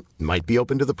job but might be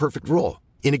open to the perfect role.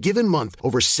 In a given month,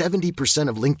 over 70%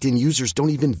 of LinkedIn users don't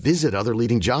even visit other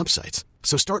leading job sites.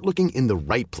 So start looking in the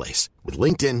right place. With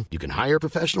LinkedIn, you can hire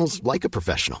professionals like a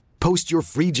professional. Post your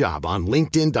free job on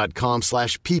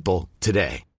linkedin.com/people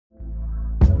today.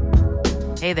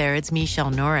 Hey there, it's Michelle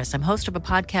Norris. I'm host of a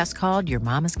podcast called Your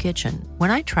Mama's Kitchen.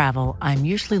 When I travel, I'm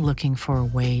usually looking for a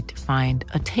way to find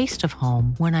a taste of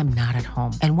home when I'm not at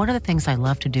home. And one of the things I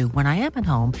love to do when I am at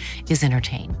home is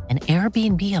entertain. And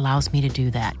Airbnb allows me to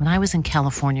do that. When I was in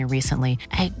California recently,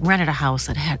 I rented a house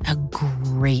that had a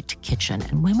great kitchen.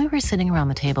 And when we were sitting around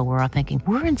the table, we're all thinking,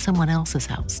 we're in someone else's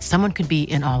house. Someone could be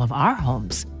in all of our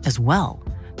homes as well.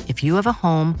 If you have a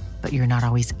home, but you're not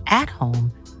always at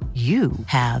home, you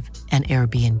have an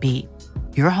Airbnb.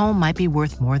 Your home might be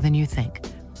worth more than you think.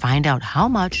 Find out how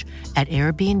much at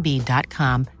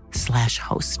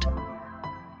airbnb.com/host.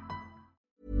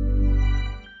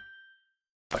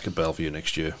 Back at Bellevue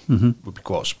next year,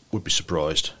 would be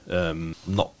surprised.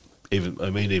 Not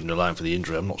even, even allowing for the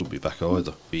injury, I'm not going to be back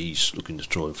either. He's looking to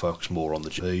try and focus more on the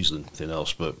G's than anything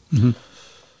else, but.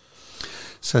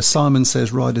 So Simon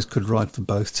says riders could ride for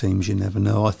both teams. You never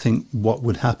know. I think what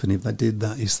would happen if they did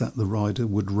that is that the rider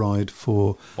would ride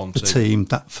for the team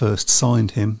that first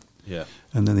signed him,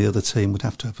 and then the other team would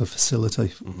have to have a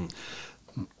facility.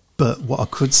 But what I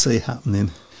could see happening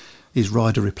is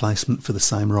rider replacement for the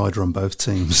same rider on both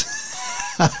teams.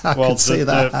 I could see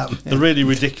that happening. The really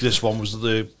ridiculous one was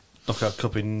the Knockout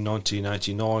Cup in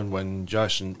 1989 when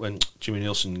Jimmy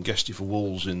Nielsen guested for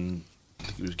Wolves in. I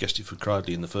think he was guested for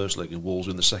Cradley in the first leg and Wolves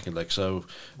in the second leg. So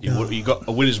you got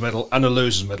a winner's medal and a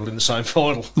loser's medal in the same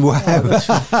final. Wow.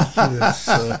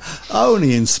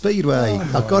 Only in Speedway.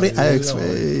 I got it out.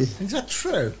 Is that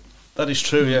true? That is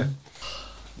true, yeah.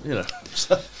 You know.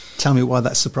 Tell me why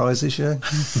that surprises you.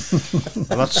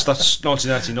 Well, that's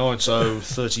 1989, so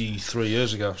 33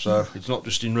 years ago. So it's not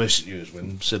just in recent years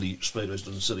when Speedway's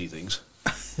done silly things.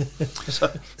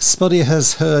 Spuddy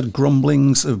has heard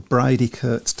grumblings of Brady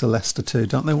Kurtz to Leicester too.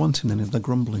 Don't they want him then if they're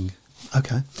grumbling?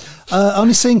 Okay.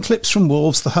 Only seeing clips from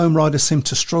Wolves, the home riders seemed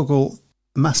to struggle.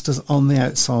 Masters on the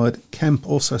outside. Kemp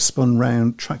also spun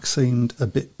round. Track seemed a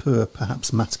bit poor.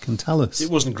 Perhaps Matt can tell us.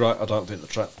 It wasn't great, I don't think, the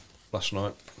track last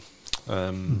night.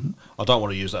 I don't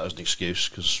want to use that as an excuse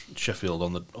because Sheffield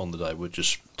on the day were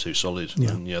just too solid.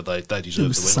 Yeah. And they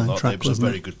deserved the win on that. It was a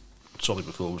very good, solid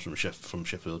performance from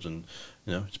Sheffield, and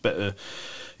it's better.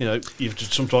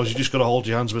 Sometimes you just got to hold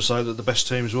your hands and say that the best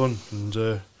team's won.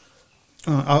 And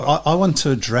I want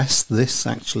to address this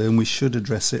actually, and we should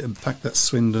address it. The fact that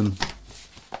Swindon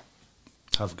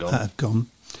have gone.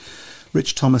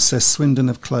 Rich Thomas says Swindon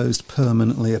have closed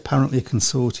permanently. Apparently a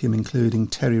consortium including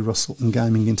Terry Russell and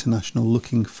Gaming International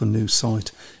looking for new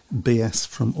site. BS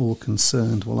from all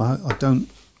concerned. Well, I don't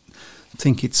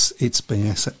think it's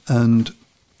BS, and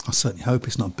I certainly hope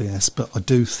it's not BS, but I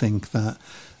do think that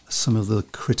some of the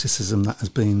criticism that has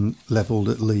been levelled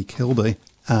at Lee Kilby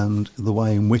and the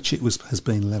way in which it has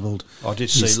been levelled. I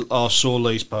saw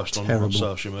Lee's post on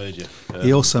social media.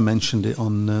 He also mentioned it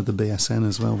on the BSN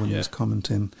as well when he was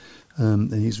commenting.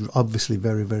 And he's obviously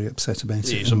very, very upset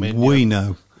about it. We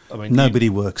know nobody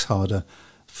works harder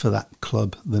for that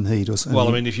club than he does.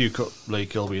 If you cut Lee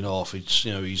Kilby in half, it's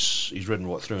he's red and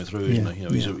white through and through, isn't he?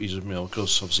 He's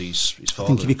because obviously his father. I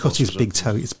think if he cut his big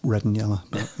toe, it's red and yellow.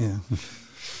 But, yeah.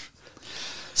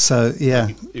 So yeah,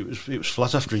 it was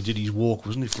flat after he did his walk,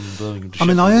 wasn't he, from Birmingham to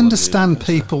Sheffield? I understand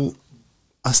people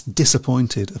are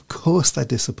disappointed. Of course, they're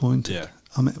disappointed. Yeah.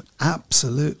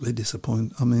 Absolutely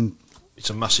disappointed. It's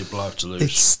a massive blow to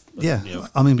lose. We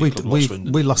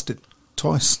lost it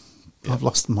twice. Yeah. I've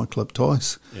lost my club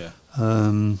twice. Yeah.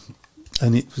 And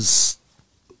it's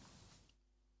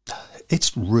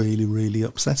really, really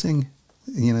upsetting.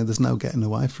 There's no getting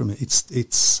away from it. It's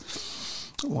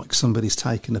like somebody's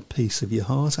taken a piece of your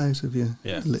heart out of you,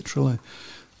 literally.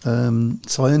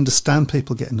 So I understand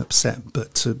people getting upset,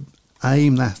 but to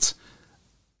aim that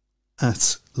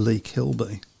at Lee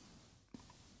Kilby,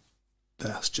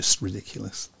 that's just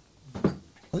ridiculous. I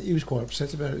think he was quite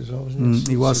upset about it as well, wasn't he?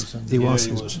 He was.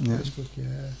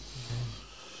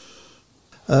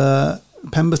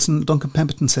 Duncan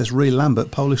Pemberton says, Ree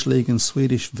Lambert, Polish League and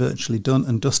Swedish virtually done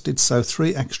and dusted, so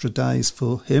 3 extra days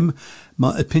for him.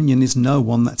 My opinion is no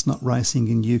one that's not racing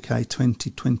in UK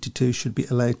 2022 should be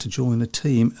allowed to join a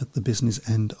team at the business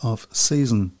end of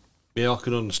season. Yeah, I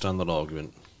can understand that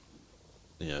argument.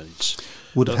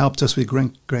 Would have helped us with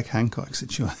Greg Hancock's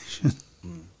situation.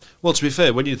 Well, to be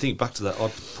fair, when you think back to that,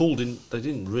 Poole they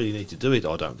didn't really need to do it.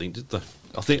 I don't think, did they?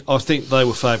 I think they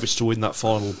were favourites to win that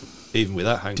final, even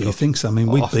without Hancock. Do you think so? I mean,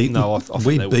 we'd beaten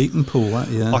Poole. That,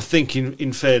 yeah. I think,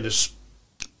 in fairness,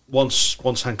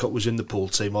 once Hancock was in the Poole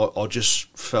team, I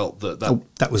just felt that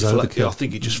was overkill. I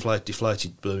think it just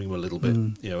deflated Birmingham a little bit,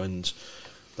 and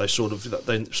they sort of,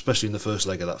 especially in the first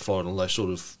leg of that final, they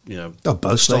sort of,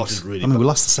 both started legs. really. We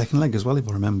lost the second leg as well, if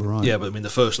I remember right. Yeah, but the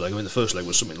first leg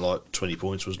was something like 20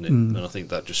 points, wasn't it? And I think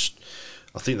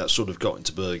that sort of got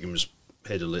into Birmingham's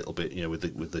head a little bit,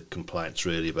 with the complaints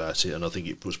really about it, and I think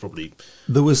it was probably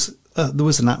there was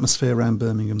an atmosphere around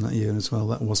Birmingham that year as well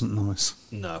that wasn't nice.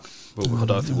 No, but I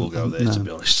don't think we'll go there, to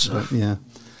be honest. So. Yeah.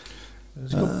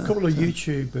 There's a couple of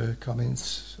YouTube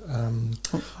comments.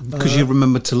 Because you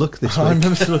remembered to look this week. I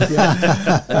remember to look,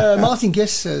 yeah. Martin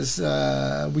Guest says,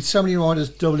 with so many riders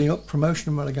doubling up, promotion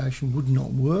and relegation would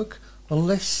not work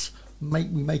unless we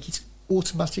make it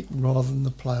automatic rather than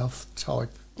the playoff type.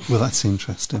 Well, that's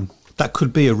interesting. That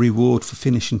could be a reward for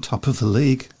finishing top of the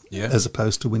league, yeah, as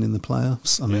opposed to winning the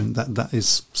playoffs. I mean, that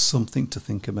is something to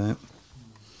think about.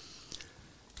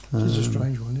 It's a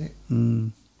strange one,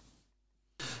 isn't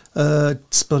it?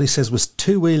 Spuddy says, was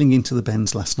two-wheeling into the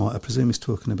bends last night. I presume he's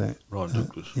talking about Ryan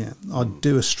Douglas. Yeah, I'd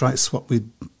do a straight swap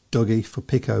with Dougie for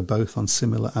Pico, both on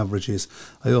similar averages.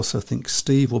 I also think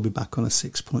Steve will be back on a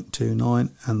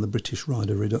 6.29 and the British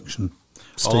rider reduction.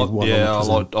 Steve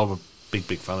Worrell, I'm a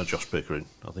big fan of Josh Pickering.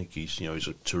 I think he's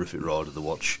a terrific rider to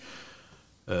watch.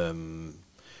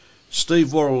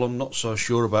 Steve Worrell, I'm not so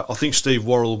sure about. I think Steve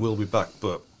Worrell will be back,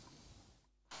 but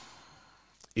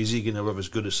is he going to have as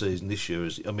good a season this year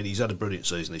as? I mean, he's had a brilliant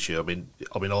season this year. I mean,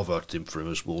 I've voted him for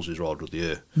him as Wolves' Rider of the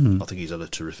Year. I think he's had a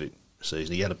terrific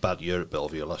season. He had a bad year at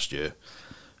Belvedere last year,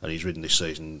 and he's ridden this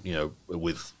season,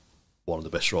 with one of the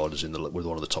best riders with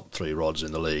one of the top 3 riders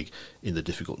in the league in the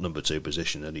difficult number 2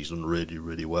 position, and he's done really,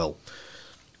 really well.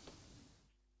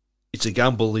 It's a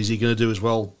gamble. Is he going to do as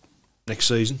well next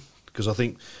season? Because I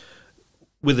think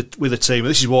with a team, and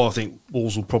this is why I think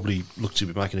Wolves will probably look to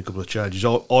be making a couple of changes. I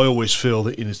always feel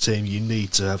that in a team you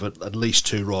need to have at least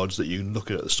 2 riders that you can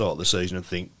look at the start of the season and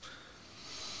think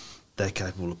they're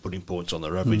capable of putting points on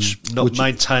their average.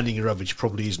 Maintaining your average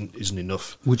probably isn't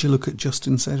enough. Would you look at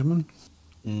Justin Sedgman?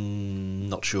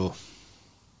 Not sure.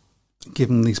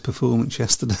 Given his performance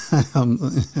yesterday,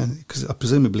 because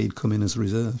presumably he'd come in as a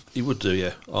reserve. He would do,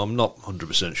 yeah. I'm not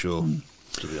 100% sure,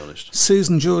 to be honest.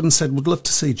 Susan Jordan said, would love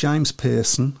to see James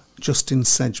Pearson, Justin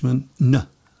Sedgman. No.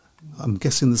 I'm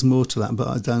guessing there's more to that, but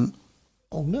I don't.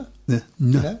 Oh, no. Yeah.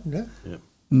 No. No. Yeah.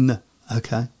 No.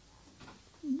 Okay.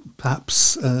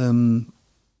 Perhaps you'd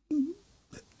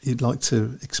like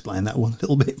to explain that one a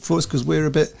little bit for us, because we're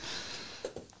a bit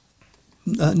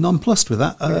nonplussed with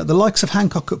that. The likes of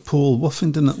Hancock at Poole,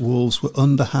 Woffington at Wolves were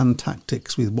underhand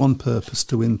tactics with one purpose,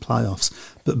 to win playoffs,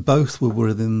 but both were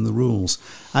within the rules.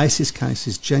 Ace's case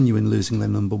is genuine, losing their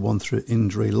number 1 through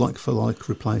injury, like-for-like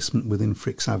replacement within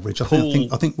Frick's average. I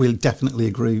think we'll definitely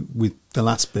agree with the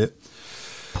last bit.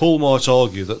 Paul might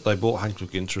argue that they brought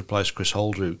Hancock in to replace Chris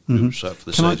Holder, who was out for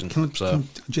the season. Can I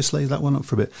just leave that one up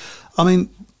for a bit? I mean,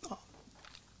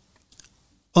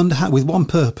 underhand with one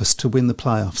purpose, to win the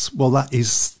playoffs. Well, that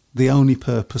is the only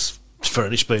purpose for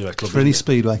any Speedway club.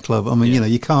 Speedway club. I mean,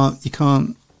 you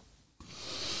can't.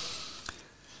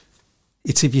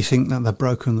 It's if you think that they've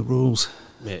broken the rules.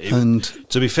 Yeah, and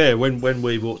to be fair, when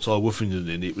we brought Ty Woffington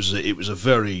in, it was a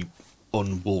very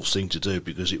un-Wolves thing to do,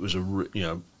 because it was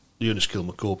Eunice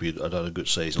Kilmacorpy had had a good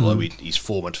season, although his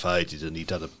form had faded, and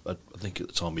I think at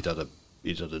the time he'd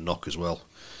had a knock as well.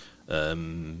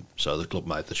 So the club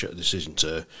made the decision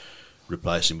to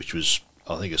replace him, which was,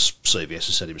 I think, as CVS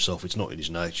has said himself, it's not in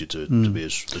his nature to be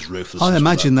as ruthless. I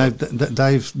imagine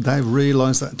they've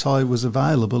realised that Ty was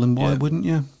available, and why wouldn't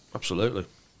you? Absolutely.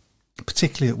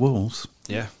 Particularly at Wolves.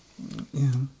 Yeah.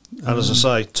 Yeah. And as I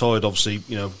say, Ty had obviously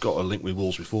got a link with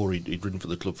Wolves before. He'd ridden for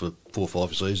the club for 4 or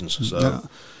 5 seasons. So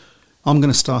I'm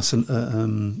going to start a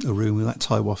rumour that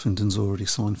Ty Woffington's already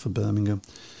signed for Birmingham.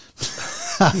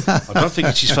 I don't think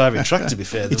it's his favourite track, to be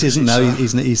fair. It isn't. No,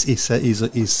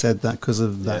 he's said that because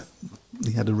of that. Yeah.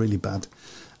 He had a really bad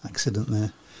accident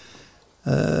there.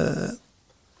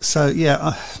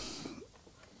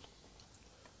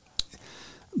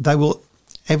 They will.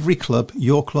 Every club,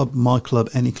 your club, my club,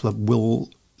 any club, will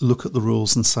look at the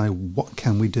rules and say, what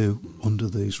can we do under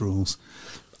these rules?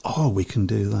 Oh, we can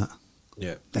do that.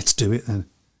 Yeah. Let's do it then.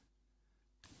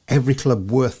 Every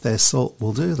club worth their salt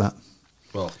will do that.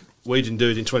 Well, we didn't do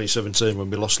it in 2017 when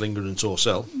we lost Lingard and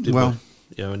Torcell, did we?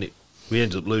 And we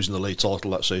ended up losing the league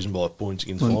title that season by a point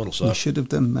in the final. So we should have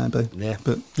done, maybe. Yeah.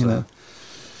 But, you know.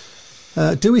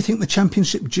 Do we think the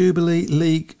Championship Jubilee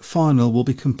League final will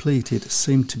be completed?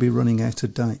 Seem to be running out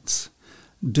of dates.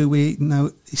 Do we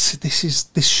know?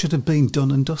 This should have been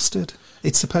done and dusted.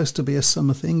 It's supposed to be a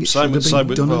summer thing. It should have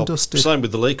been done and dusted. Same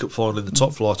with the League Cup final in the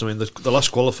top flight. I mean, the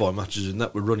last qualifying matches in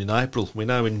that were run in April. We're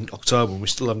now in October and we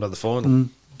still haven't had the final.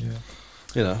 Yeah.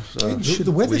 You know, so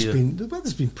the weather's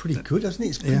been pretty good, hasn't it?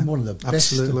 It's been one of the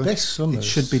best, summers. It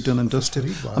should be done and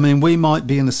dusted. I mean, we might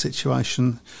be in a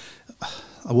situation.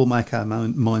 I will make our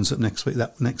minds up next week.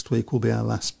 That next week will be our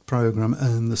last programme,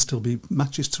 and there'll still be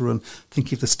matches to run. I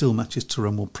think if there's still matches to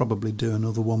run, we'll probably do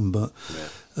another one. But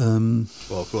well,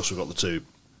 of course, we've got the two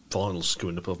finals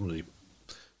coming up, haven't we?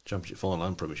 Championship final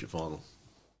and Premiership final.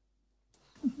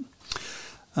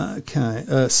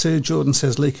 Okay. Sir Jordan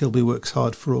says Lee Kilby works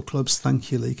hard for all clubs.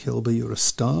 Thank you, Lee Kilby. You're a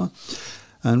star.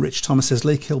 And Rich Thomas says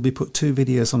Lee Kilby put 2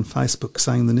 videos on Facebook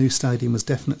saying the new stadium was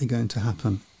definitely going to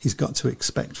happen. He's got to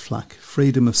expect flack.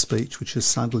 Freedom of speech, which has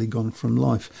sadly gone from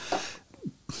life.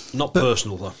 Not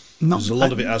personal, though. There's a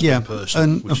lot of it has been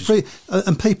personal.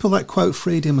 And people that quote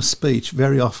freedom of speech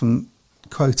very often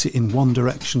quote it in one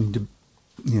direction.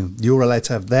 You know, they're allowed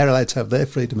to have their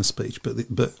freedom of speech,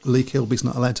 but Lee Kilby's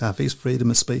not allowed to have his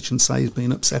freedom of speech and say he's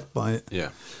been upset by it. Yeah.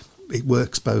 It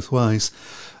works both ways.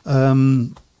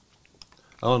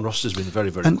 Alan Ross has been very,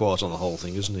 very quiet on the whole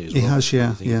thing, hasn't he? As well? He has,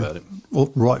 yeah. About it.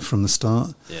 Well, right from the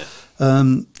start. Yeah.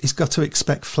 He's got to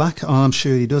expect flack. I'm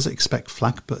sure he does expect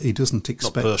flack, but he doesn't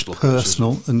expect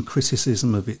personal and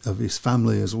criticism of his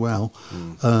family as well.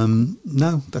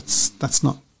 No, that's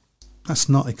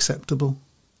not acceptable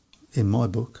in my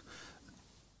book.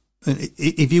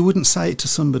 If you wouldn't say it to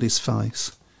somebody's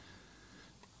face,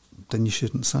 then you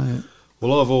shouldn't say it.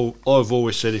 Well, I've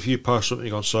always said if you post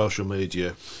something on social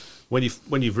media, when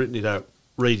you've written it out,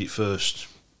 read it first,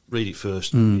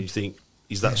 and you think,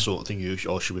 is that sort of thing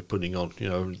I should be putting on? You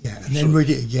know, and then read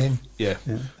it again. Yeah.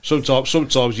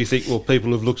 Sometimes you think, well,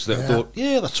 people have looked at it and thought,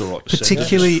 yeah, that's all right.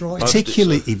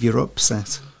 Particularly if you're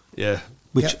upset. Yeah.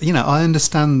 Which I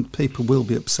understand people will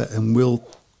be upset and will.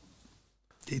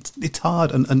 It's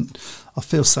hard, and I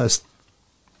feel so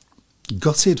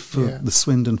gutted for the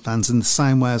Swindon fans in the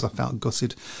same way as I felt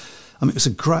gutted. It was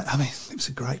a great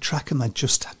track, and they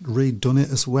just had redone it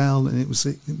as well, and it was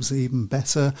even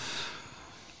better.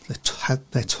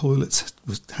 Their toilets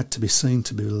had to be seen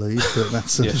to be believed, but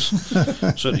that's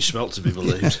certainly smelt to be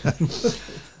believed.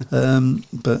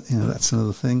 But that's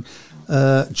another thing.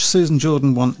 Susan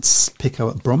Jordan wants Pico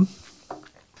at Brum,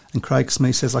 and Craig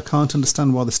Smith says I can't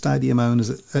understand why the stadium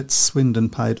owners at Swindon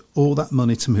paid all that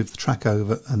money to move the track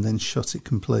over and then shut it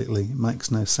completely. It makes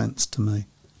no sense to me.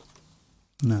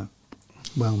 No.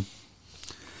 Well,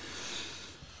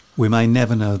 we may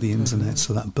never know the ins and outs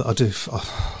of that, but I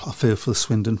feel for the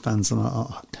Swindon fans, and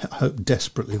I hope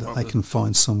desperately that they can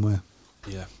find somewhere.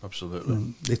 Yeah,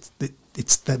 absolutely.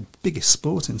 It's their biggest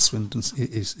sport in Swindon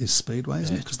is Speedway,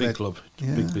 isn't it? It's a big club.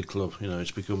 Big club.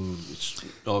 It's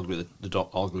arguably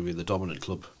the dominant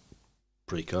club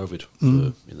pre-COVID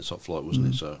in the top flight,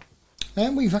 wasn't it? So.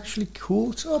 And we've actually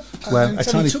caught up. Well,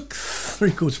 it only took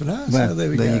 3/4 of an hour. Well, so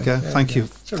there you go. Thank you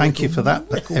for that,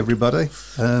 everybody.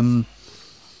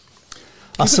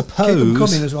 I suppose. Keep them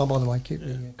coming as well, by the way.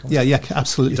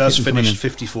 Absolutely. It has finished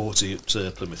 50-40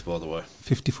 at Plymouth, by the way.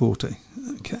 50-40.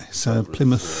 Okay, so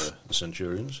Plymouth. The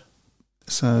Centurions.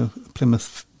 So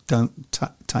Plymouth don't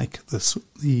take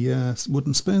the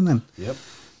wooden spoon then. Yep.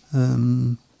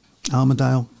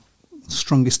 Armadale.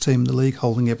 Strongest team in the league,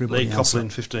 holding everybody else. Lee Coplin,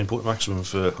 15-point maximum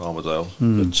for Armadale.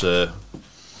 But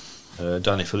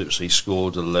Danny Phillips, he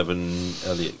scored 11,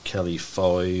 Elliot Kelly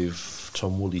 5,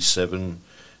 Tom Woody 7,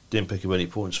 didn't pick up any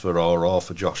points for RR,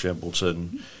 for Josh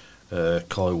Embleton,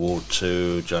 Kai Ward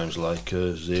 2, James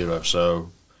Laker 0.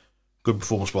 So good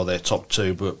performance by their top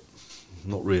two, but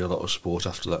not really a lot of support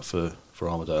after that for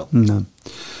Armadale. No.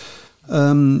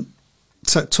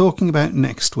 So talking about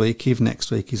next week, if next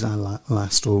week is our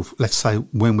last, or let's say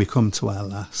when we come to our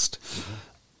last,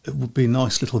 it would be a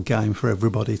nice little game for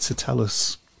everybody to tell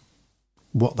us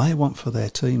what they want for their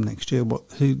team next year,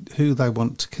 who they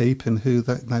want to keep and who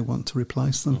they want to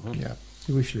replace them. Yeah,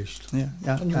 your wish list.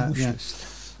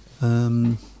 List.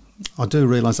 I do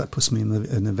realise that puts me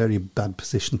in a very bad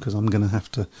position because I'm going to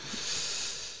have to.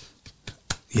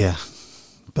 Yeah,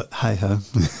 but hey ho.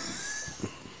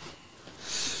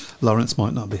 Lawrence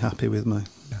might not be happy with me.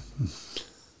 Yeah.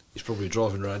 He's probably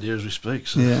driving around here as we speak.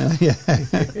 So. Yeah.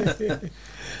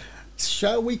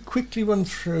 Shall we quickly run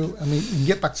through? I mean, we can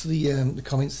get back to the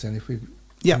comments then if we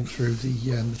run through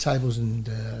the tables and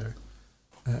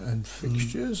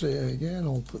fixtures. And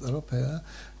I'll put that up here.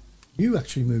 You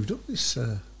actually moved up this.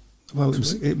 Well,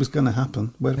 it was going to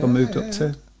happen. Where have I moved up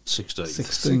to?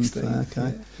 16th. 16th.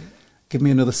 Okay. Give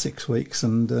me another 6 weeks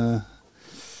and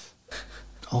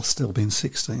I'll still be in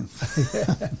 16th.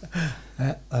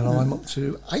 And I'm up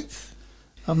to 8th.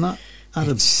 I'm not had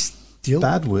a Still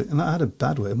bad week. And I had a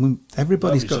bad week. I mean,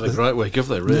 everybody's got had a great week, have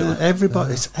they? Really? Yeah,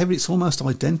 everybody. It's almost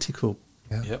identical.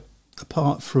 Yeah. Yep.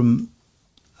 Apart from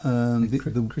the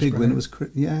Chris big Brown. winner was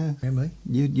Chris. Yeah, Me.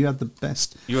 you had the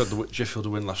best. You had the Sheffield to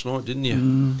win last night, didn't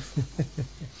you?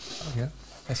 Yeah.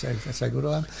 That's how good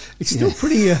I am. It's still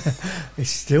pretty. It's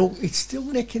still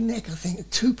neck and neck. I think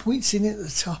 2 points in it at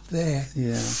the top there.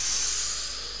 Yeah.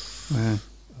 Yeah.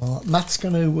 Matt's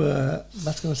going to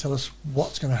tell us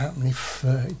what's going to happen if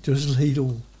it does lead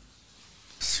all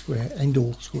square, end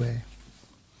all square.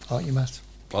 Aren't you, Matt?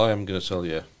 I am going to tell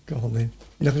you. Go on then.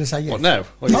 You're not going to say yes. What now?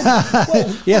 Well,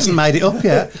 He hasn't made it up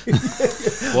yet.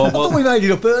 I thought we made it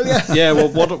up earlier. yeah. Well,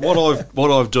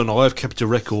 what I've done, I've kept a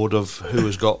record of who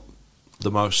has got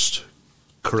the most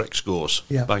correct scores.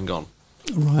 Yeah. Bang on.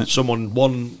 Right.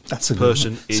 One That's a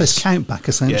person good one. is. So it's count back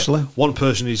essentially. Yeah, one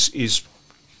person is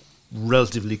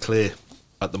relatively clear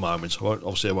at the moment. I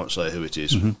won't say who it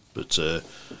is, but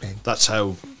that's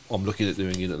how I'm looking at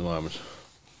doing it at the moment.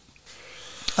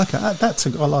 Okay, I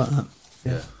like that.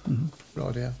 Yeah.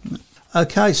 Right, yeah.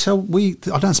 Okay, so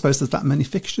I don't suppose there's that many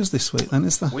fixtures this week then,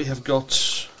 is there? We have got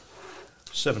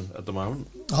 7 at the moment.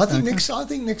 I think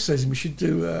next season we should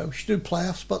do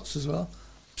playoff spots as well,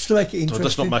 just to make it So interesting.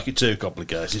 let's not make it too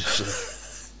complicated.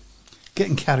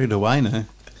 Getting carried away now.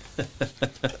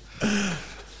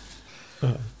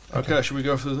 Okay, should we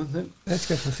go through them then? Let's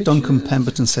go for the fixtures. Duncan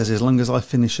Pemberton says, as long as I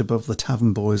finish above the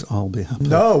Tavern boys, I'll be happy.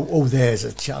 No, there's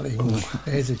a challenge.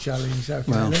 There's a challenge. Okay,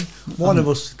 Well, then. One of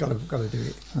us got to do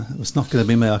it. It's not going to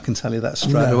be me, I can tell you that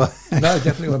straight away. No,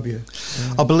 definitely won't be you.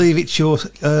 I believe it's your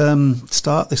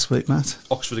start this week, Matt.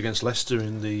 Oxford against Leicester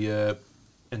in the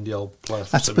NDL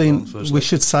playoff. That's been, we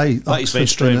should say, That has been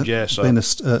Oxford's streamed, yeah. So been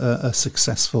a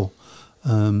successful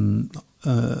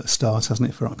start, hasn't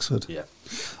it, for Oxford? yeah,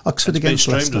 Oxford it's been against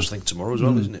streamed. Leicester. I think tomorrow as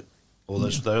well, isn't it? Or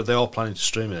they are planning to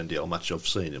stream an NDL match. I've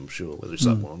seen. I'm sure whether it's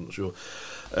that one. I'm not sure.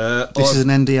 This is an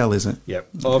NDL, is it? Yeah,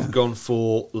 I've gone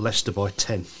for Leicester by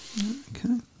 10.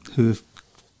 Okay. Who have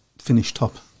finished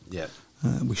top. Yeah.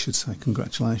 Mm-hmm. We should say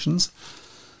congratulations.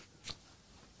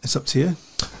 It's up to you.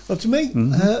 Up to me.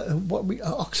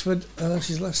 Oxford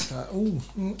versus Leicester.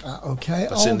 Okay.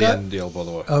 That's I'll in the go. NDL, by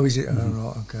the way. Oh, is it? Oh,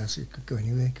 right. Okay, so it could go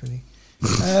anywhere, couldn't he?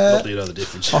 Not that you know the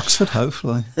difference. Oxford,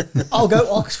 hopefully. I'll go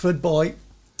Oxford by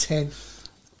 10.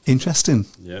 Interesting.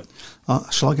 Yeah.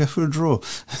 Shall I go for a draw? Go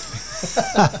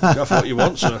for what you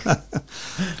want, sir.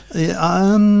 Yeah,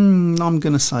 I'm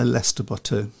going to say Leicester by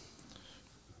 2.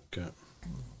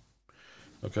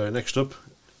 Okay, next up,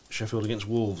 Sheffield against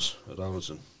Wolves at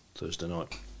Alderton, Thursday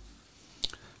night.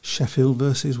 Sheffield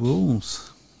versus Wolves.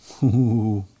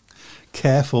 Ooh,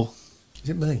 careful.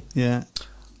 Is it me? Yeah.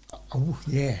 Oh,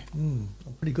 yeah. I'm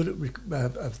pretty good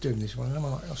at of doing this one. Am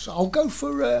I? So I'll go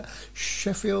for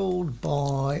Sheffield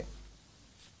by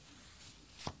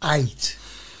 8.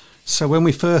 So when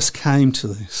we first came to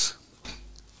this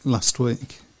last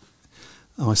week,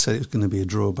 I said it was going to be a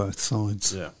draw both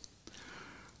sides. Yeah.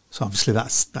 So obviously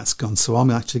that's gone. So I'm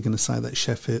actually going to say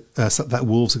that that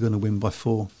Wolves are going to win by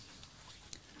 4.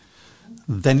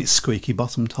 Then it's squeaky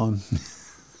bottom time.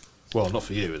 Well, not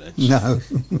for you, then. No.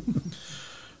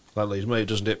 That leaves me,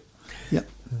 doesn't it? Yep.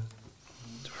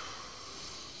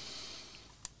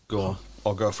 Go on.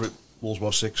 I'll go for it. Wolves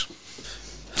by 6.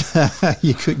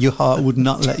 Your heart would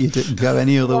not let you go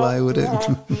any other way, would it?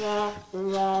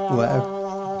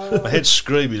 Wow. My head's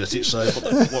screaming at it, saying,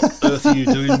 what earth are you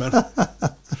doing, man?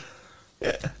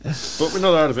 But we're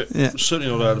not out of it. Yeah.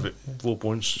 Certainly not out of it. 4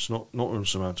 points. It's not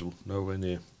unsurmountable. Nowhere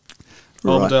near.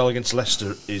 Right. Armadale against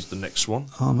Leicester is the next one.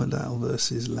 Armadale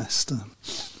versus Leicester.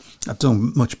 I've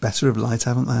done much better of late,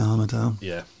 haven't they, Armadale?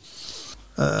 Yeah.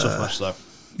 Tough match, though,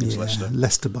 against Leicester.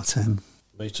 Leicester by 10.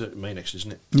 Me next,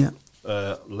 isn't it? Yeah.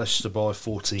 Leicester by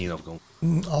 14, I've gone.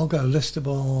 I'll go Leicester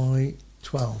by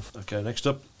 12. Okay, next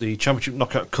up, the Championship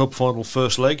Knockout Cup final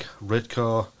first leg,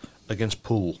 Redcar against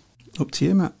Poole. Up to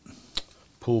you, Matt.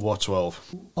 Poole by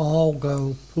 12. I'll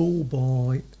go Poole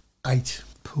by 8.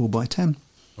 Poole by 10.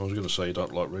 I was going to say you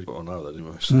don't like Redcar, I know that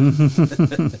anyway, so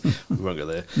we won't go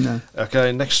there. No.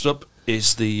 Okay, next up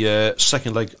is the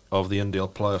second leg of the NDL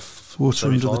playoff Water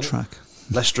under semi-final. the track.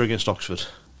 Leicester against Oxford.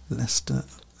 Leicester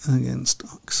against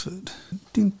Oxford.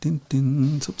 Din, din,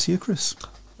 din. It's up to you, Chris.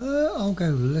 I'll go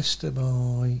Leicester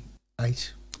by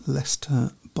 8.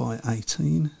 Leicester by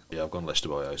 18. Yeah, I've gone Leicester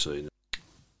by 18.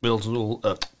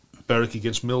 Berwick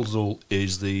against Millsall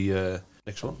is the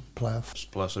next one. Playoff.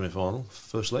 Playoff semi-final,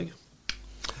 first leg.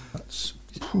 That's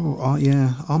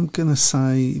Yeah, I'm going to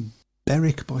say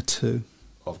Berwick by 2.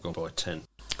 I've gone by 10.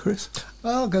 Chris?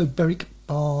 I'll go Berwick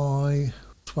by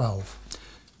 12.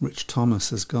 Rich Thomas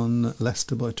has gone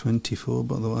Leicester by 24,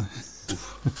 by the way.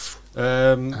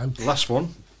 Last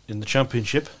one in the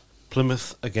Championship,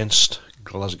 Plymouth against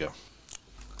Glasgow.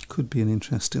 Could be an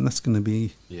interesting. That's going to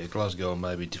be. Yeah, Glasgow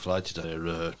may be deflated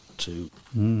their 2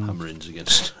 hammerings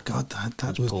against. God,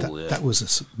 that was Paul, that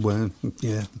was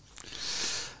yeah.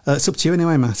 It's up to you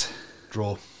anyway, Matt.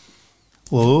 Draw.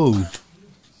 Whoa,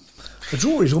 The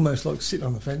draw is almost like sitting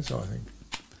on the fence, I think.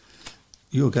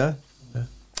 you'll go.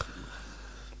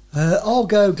 I'll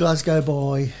go Glasgow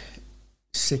by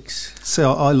 6.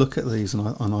 So I look at these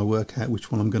and I work out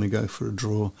which one I'm going to go for a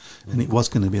draw, and it was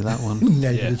going to be that one.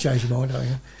 Now you're going to change your mind, aren't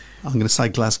you? I'm going to say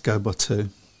Glasgow by 2.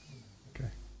 Okay.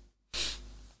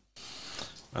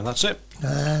 And that's it.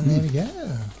 And there we go.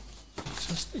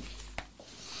 Fantastic.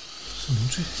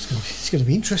 It's going to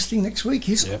be interesting next week,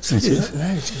 isn't it? Yeah. It's going to be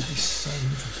so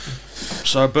interesting.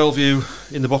 So Bellevue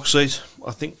in the box seat,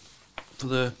 I think, for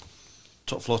the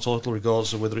top flight title,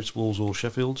 regardless of whether it's Wolves or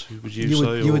Sheffield. Would you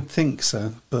say? You would think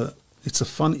so, but it's a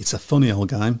funny old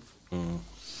game.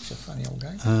 It's a funny old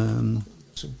game.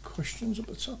 Some questions up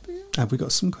the top here? Have we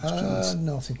got some questions?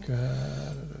 No, I think...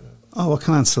 I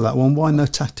can answer that one. Why no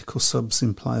tactical subs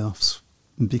in playoffs?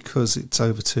 Because it's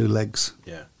over 2 legs.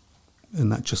 Yeah. And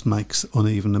that just makes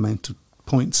uneven amount of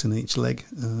points in each leg,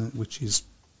 which is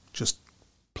just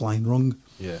plain wrong.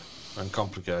 Yeah, and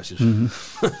complicated,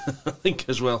 Mm-hmm. I think,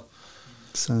 as well.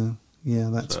 So, yeah,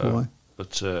 that's why.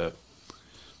 But I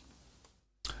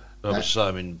would say,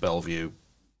 I mean, Bellevue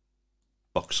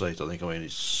box seat, I think,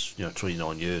 it's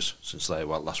 29 years since they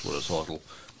last won a title.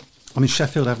 I mean,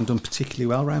 Sheffield haven't done particularly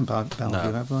well around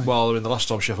Bellevue, have they? Well, I mean, the last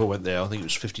time Sheffield went there, I think it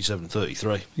was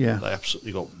 57-33. Yeah. They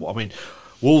absolutely got... I mean,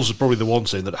 Wolves are probably the one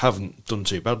team that haven't done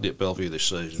too badly at Bellevue this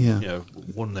season. Yeah.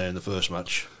 Won there in the first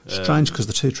match. Strange because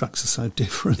the 2 tracks are so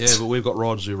different. Yeah, but we've got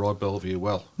riders who ride Bellevue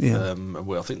well. Yeah. And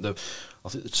I think the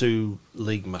 2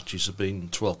 league matches have been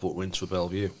 12-point wins for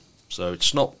Bellevue. So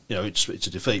it's not, it's a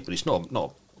defeat, but it's not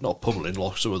a pummeling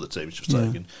like some other teams have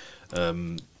taken.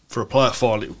 For a player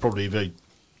final, it would probably be very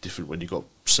different when you've got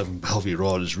 7 Bellevue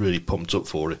riders really pumped up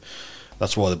for it.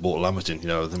 That's why they bought Lamberton.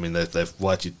 I mean, they've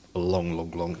waited a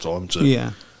long time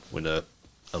to win a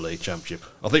league championship.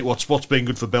 I think what's been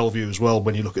good for Bellevue as well,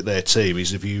 when you look at their team,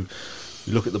 is if you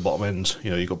look at the bottom end,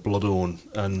 you've got Bloodhorn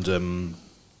and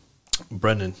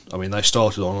Brennan. I mean, they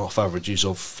started on off averages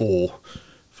of 4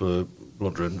 for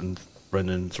Bloodhorn and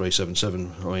Brennan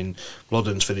 377. I mean,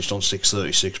 Bloodhorn's finished on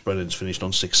 636, Brennan's finished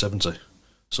on 670.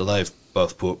 So they've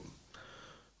both put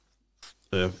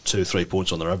 2-3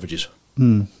 points on their averages.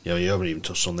 You haven't even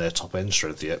touched on their top end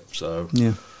strength yet. So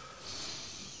yeah.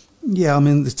 I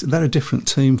mean, they're a different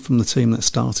team from the team that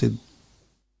started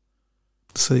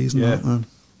the season. Aren't they?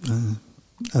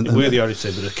 And we're the only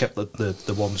team that have kept the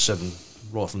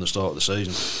 1-7 right from the start of the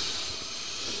season.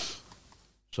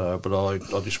 So, but I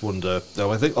just wonder.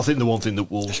 I think the one thing that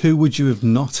Wolves. Who would you have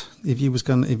not if you was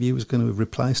going to have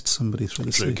replaced somebody through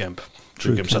the season?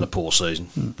 Drew Kemp's had a poor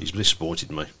season. He's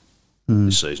disappointed me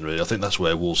this season. Really, I think that's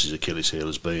where Wolves' Achilles heel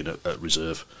has been at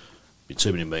reserve. Been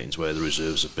too many meetings where the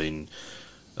reserves have been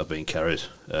carried.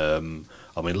 I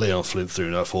mean, Leon Flint,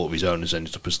 through no fault of his own, has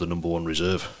ended up as the number 1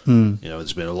 reserve.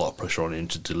 There's been a lot of pressure on him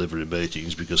to deliver in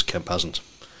meetings because Kemp hasn't.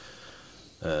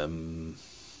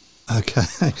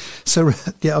 Okay, so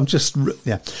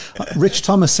Rich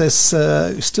Thomas says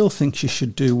still thinks you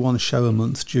should do 1 show a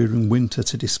month during winter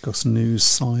to discuss news,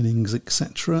 signings,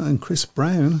 etc. And Chris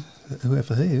Brown,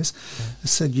 whoever he is,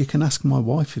 has said you can ask my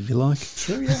wife if you like.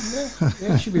 True,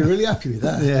 yeah, she'd be really happy with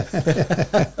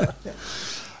that.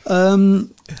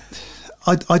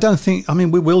 I don't think. I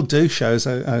mean, we will do shows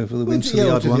over the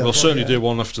winter. We'll certainly do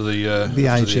one after the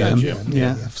AGM.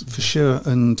 Yeah, for sure.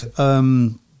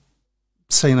 And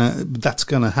so that's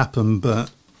going to happen.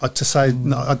 But to say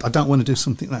no, I don't want to do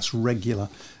something that's regular.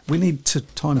 We need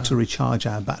time to recharge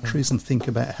our batteries and think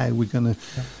about how we're going to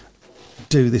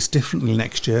do this differently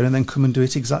next year, and then come and do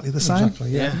it exactly the same.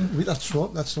 Exactly. Yeah, that's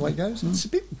right. That's the way it goes. It's a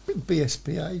bit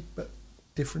BSPA, but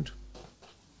different.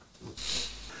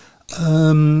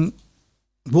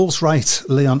 Wolves rate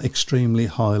Leon extremely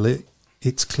highly.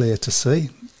 It's clear to see.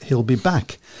 He'll be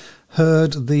back.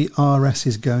 Heard the RS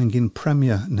is going in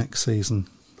Premier next season.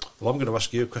 Well, I'm going to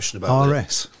ask you a question about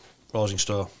RS. Rising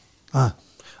Star. I'm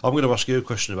going to ask you a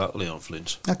question about Leon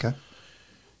Flint. Okay.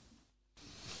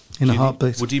 In a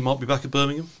heartbeat. Would he might be back at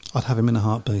Birmingham? I'd have him in a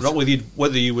heartbeat. Not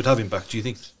whether you would have him back. Do you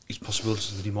think it's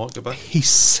possibilities that he might go back? He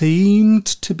seemed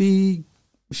to be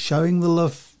showing the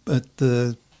love at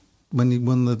when he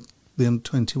won the the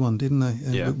under-21, didn't they?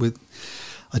 Yeah. With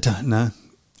I don't know.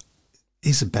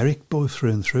 He's a Berwick boy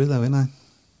through and through, though, isn't he?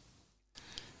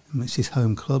 I mean, it's his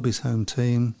home club, his home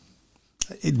team.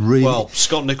 It really. Well,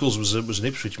 Scott Nichols was an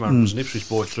Ipswich man, was an Ipswich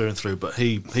boy through and through. But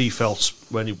he felt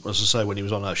when he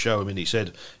was on our show, I mean, he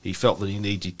said he felt that he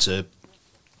needed to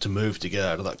move to get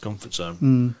out of that comfort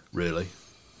zone. Really,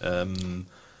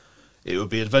 it would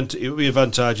be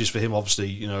advantageous for him, obviously.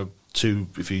 You know,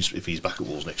 if he's back at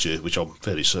Wolves next year, which I'm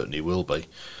fairly certain he will be.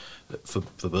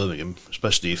 For Birmingham,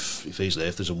 especially if he's there,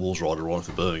 if there's a Wolves rider on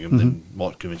for Birmingham, then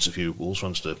might convince a few Wolves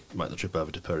fans to make the trip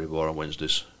over to Perry Bar on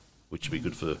Wednesdays, which would be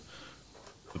good for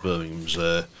Birmingham's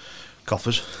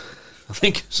coffers, I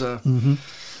think. So,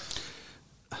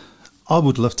 I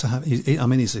would love to have. He's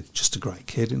just a great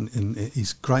kid, and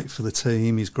he's great for the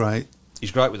team. He's great.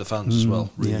 He's great with the fans as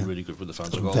well. Really good with the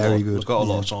fans. I've got a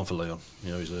lot of time for Leon.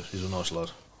 You know, he's a nice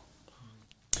lad.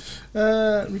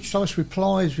 Rich Thomas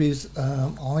replies with,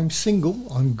 I'm single,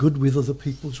 I'm good with other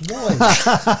people's wives.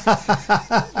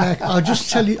 Now, I'll just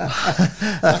tell you,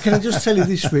 can I just tell you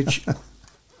this, Rich?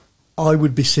 I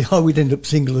would end up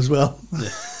single as well.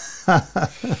 Yeah.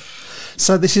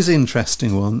 So this is an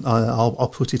interesting one. I'll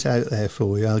put it out there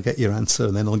for you. I'll get your answer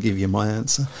and then I'll give you my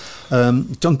answer.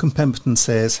 Duncan Pemberton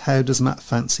says, how does Matt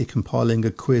fancy compiling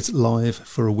a quiz live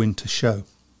for a winter show?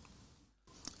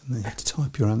 And then you have to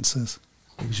type your answers.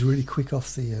 It was really quick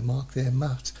off the mark there,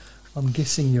 Matt. I'm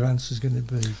guessing your answer is going to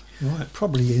be right.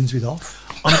 Probably ends with off.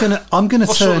 I'm going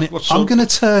to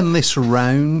turn this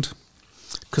around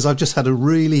because I've just had a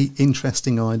really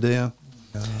interesting idea.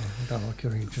 I don't like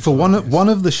your interest. For one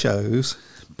of the shows,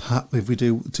 perhaps if we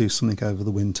do something over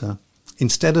the winter,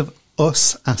 instead of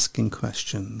us asking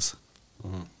questions,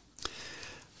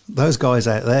 those guys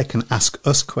out there can ask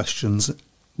us questions.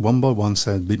 One by one,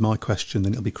 so it'll be my question,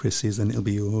 then it'll be Chris's, then it'll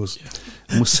be yours,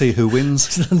 and we'll see who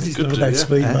wins. It's not about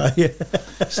Speedway.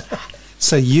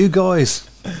 So you guys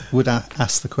would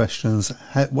ask the questions.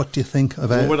 What do you think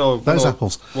about those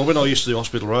apples? Well, when I used to do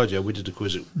hospital radio, we did a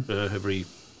quiz every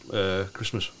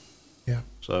Christmas. Yeah.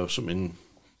 So something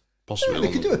possibly. Yeah,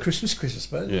 we could do a Christmas quiz, I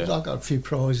suppose. Yeah. I've got a few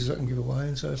prizes I can give away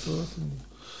and so forth.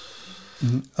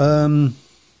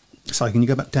 So can you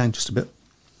go back down just a bit?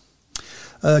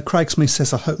 Craig Smith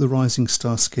says, I hope the Rising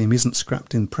Star scheme isn't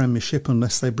scrapped in Premiership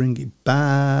unless they bring it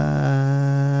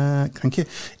back, thank you,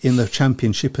 in the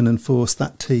Championship and enforce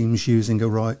that teams use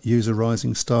a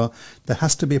Rising Star. There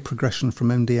has to be a progression from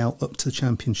MDL up to the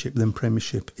Championship, then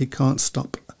Premiership. It can't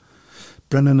stop.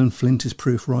 Brennan and Flint is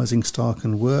proof Rising Star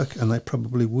can work, and they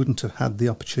probably wouldn't have had the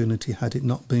opportunity had it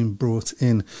not been brought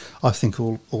in. I think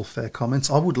all fair comments.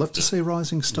 I would love to see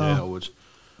Rising Star. Yeah, I would.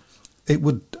 It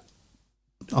would...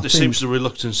 There seems a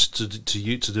reluctance to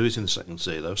do it in the second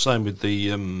C, though. Same with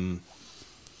the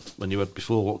when you had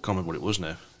before. What comment? What it was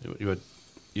now? You had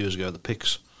years ago the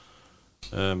picks.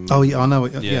 I know. I know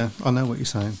what you're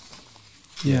saying.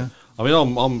 Yeah. I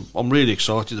mean, I'm really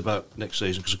excited about next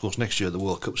season because, of course, next year the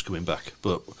World Cup's coming back.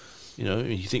 But you know,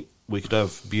 you think we could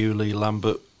have Bewley,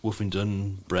 Lambert,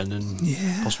 Woofington, Brennan,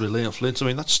 possibly Leon Flint. I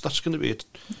mean, that's going to be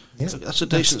that's a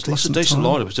decent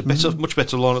lineup. It's a much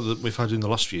better lineup than we've had in the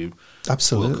last few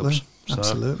World Cups.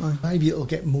 Absolutely. Maybe it'll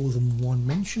get more than one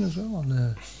mention as well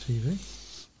on TV.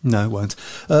 No, it won't.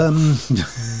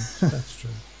 That's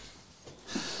true.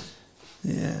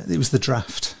 Yeah, it was the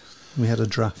draft. We had a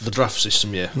draft. The draft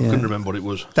system, yeah. I couldn't remember what it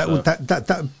was.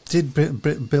 That did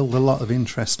build a lot of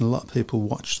interest, and a lot of people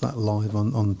watched that live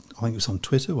on I think it was on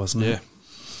Twitter, wasn't it? Yeah.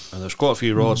 And there's quite a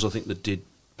few riders I think that did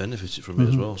benefit from it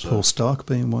as well. So. Paul Stark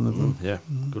being one of them.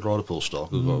 Good rider, Paul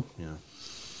Stark as well. Yeah.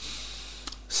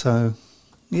 So,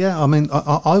 yeah, I mean,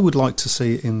 I would like to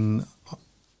see it in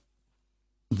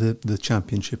the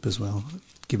Championship as well,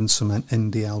 giving some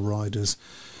NDL riders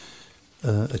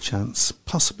a chance.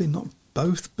 Possibly not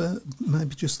both, but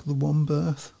maybe just the one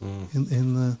berth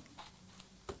in the,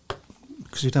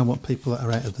 because you don't want people that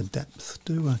are out of the depth,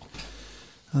 do we?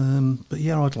 But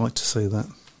yeah, I'd like to see that.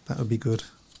 That would be good.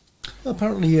 Well,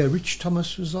 apparently, Rich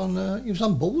Thomas was on. He was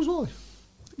on Bullseye.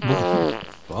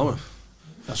 Blimey.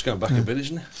 That's going back a bit,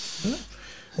 isn't it? Yeah.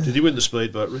 Did he win the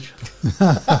speedboat, Rich?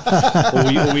 or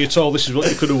were you told this is what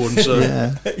you could have won? So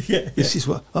this is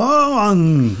what.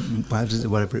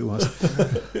 Whatever it was.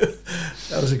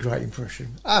 That was a great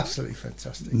impression. Absolutely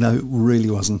fantastic. No, it really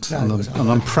wasn't, and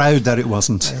I'm proud that it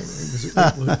wasn't. It was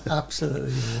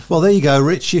absolutely awful. Well, there you go,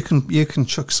 Rich. You can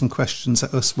chuck some questions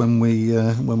at us when we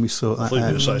sort that out. I thought you were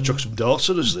going to say chuck some darts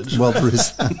at us then. Well, there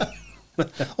is.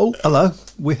 Oh, hello.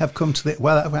 We have come to the...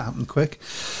 Well, that happened quick.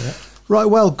 Yeah. Right,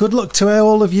 well, good luck to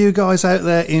all of you guys out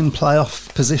there in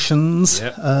playoff positions,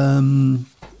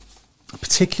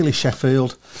 particularly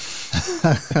Sheffield.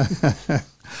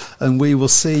 And we will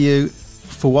see you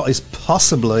for what is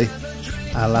possibly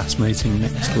our last meeting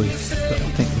next week. But I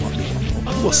think there might be one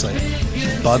more. We'll see.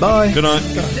 Bye-bye. Good night.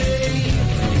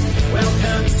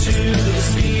 Welcome to the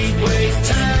Speedway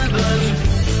Tavern.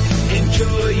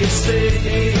 Enjoy your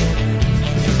stay.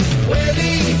 Where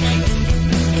the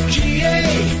GA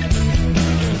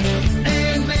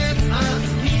and men are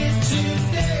here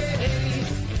today.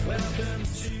 Welcome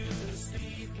to the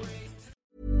Speedway.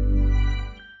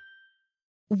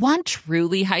 Want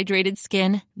truly hydrated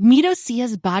skin? Meet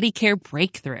Osea's Body Care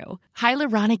Breakthrough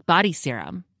Hyaluronic Body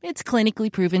Serum. It's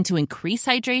clinically proven to increase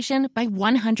hydration by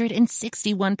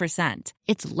 161%.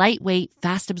 It's lightweight,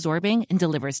 fast-absorbing, and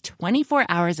delivers 24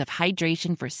 hours of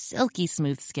hydration for silky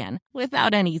smooth skin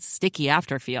without any sticky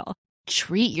afterfeel.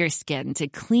 Treat your skin to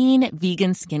clean,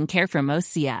 vegan skincare from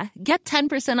Osea. Get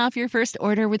 10% off your first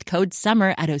order with code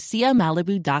SUMMER at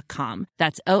OseaMalibu.com.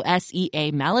 That's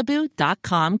OSEA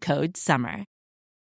Malibu.com, code SUMMER.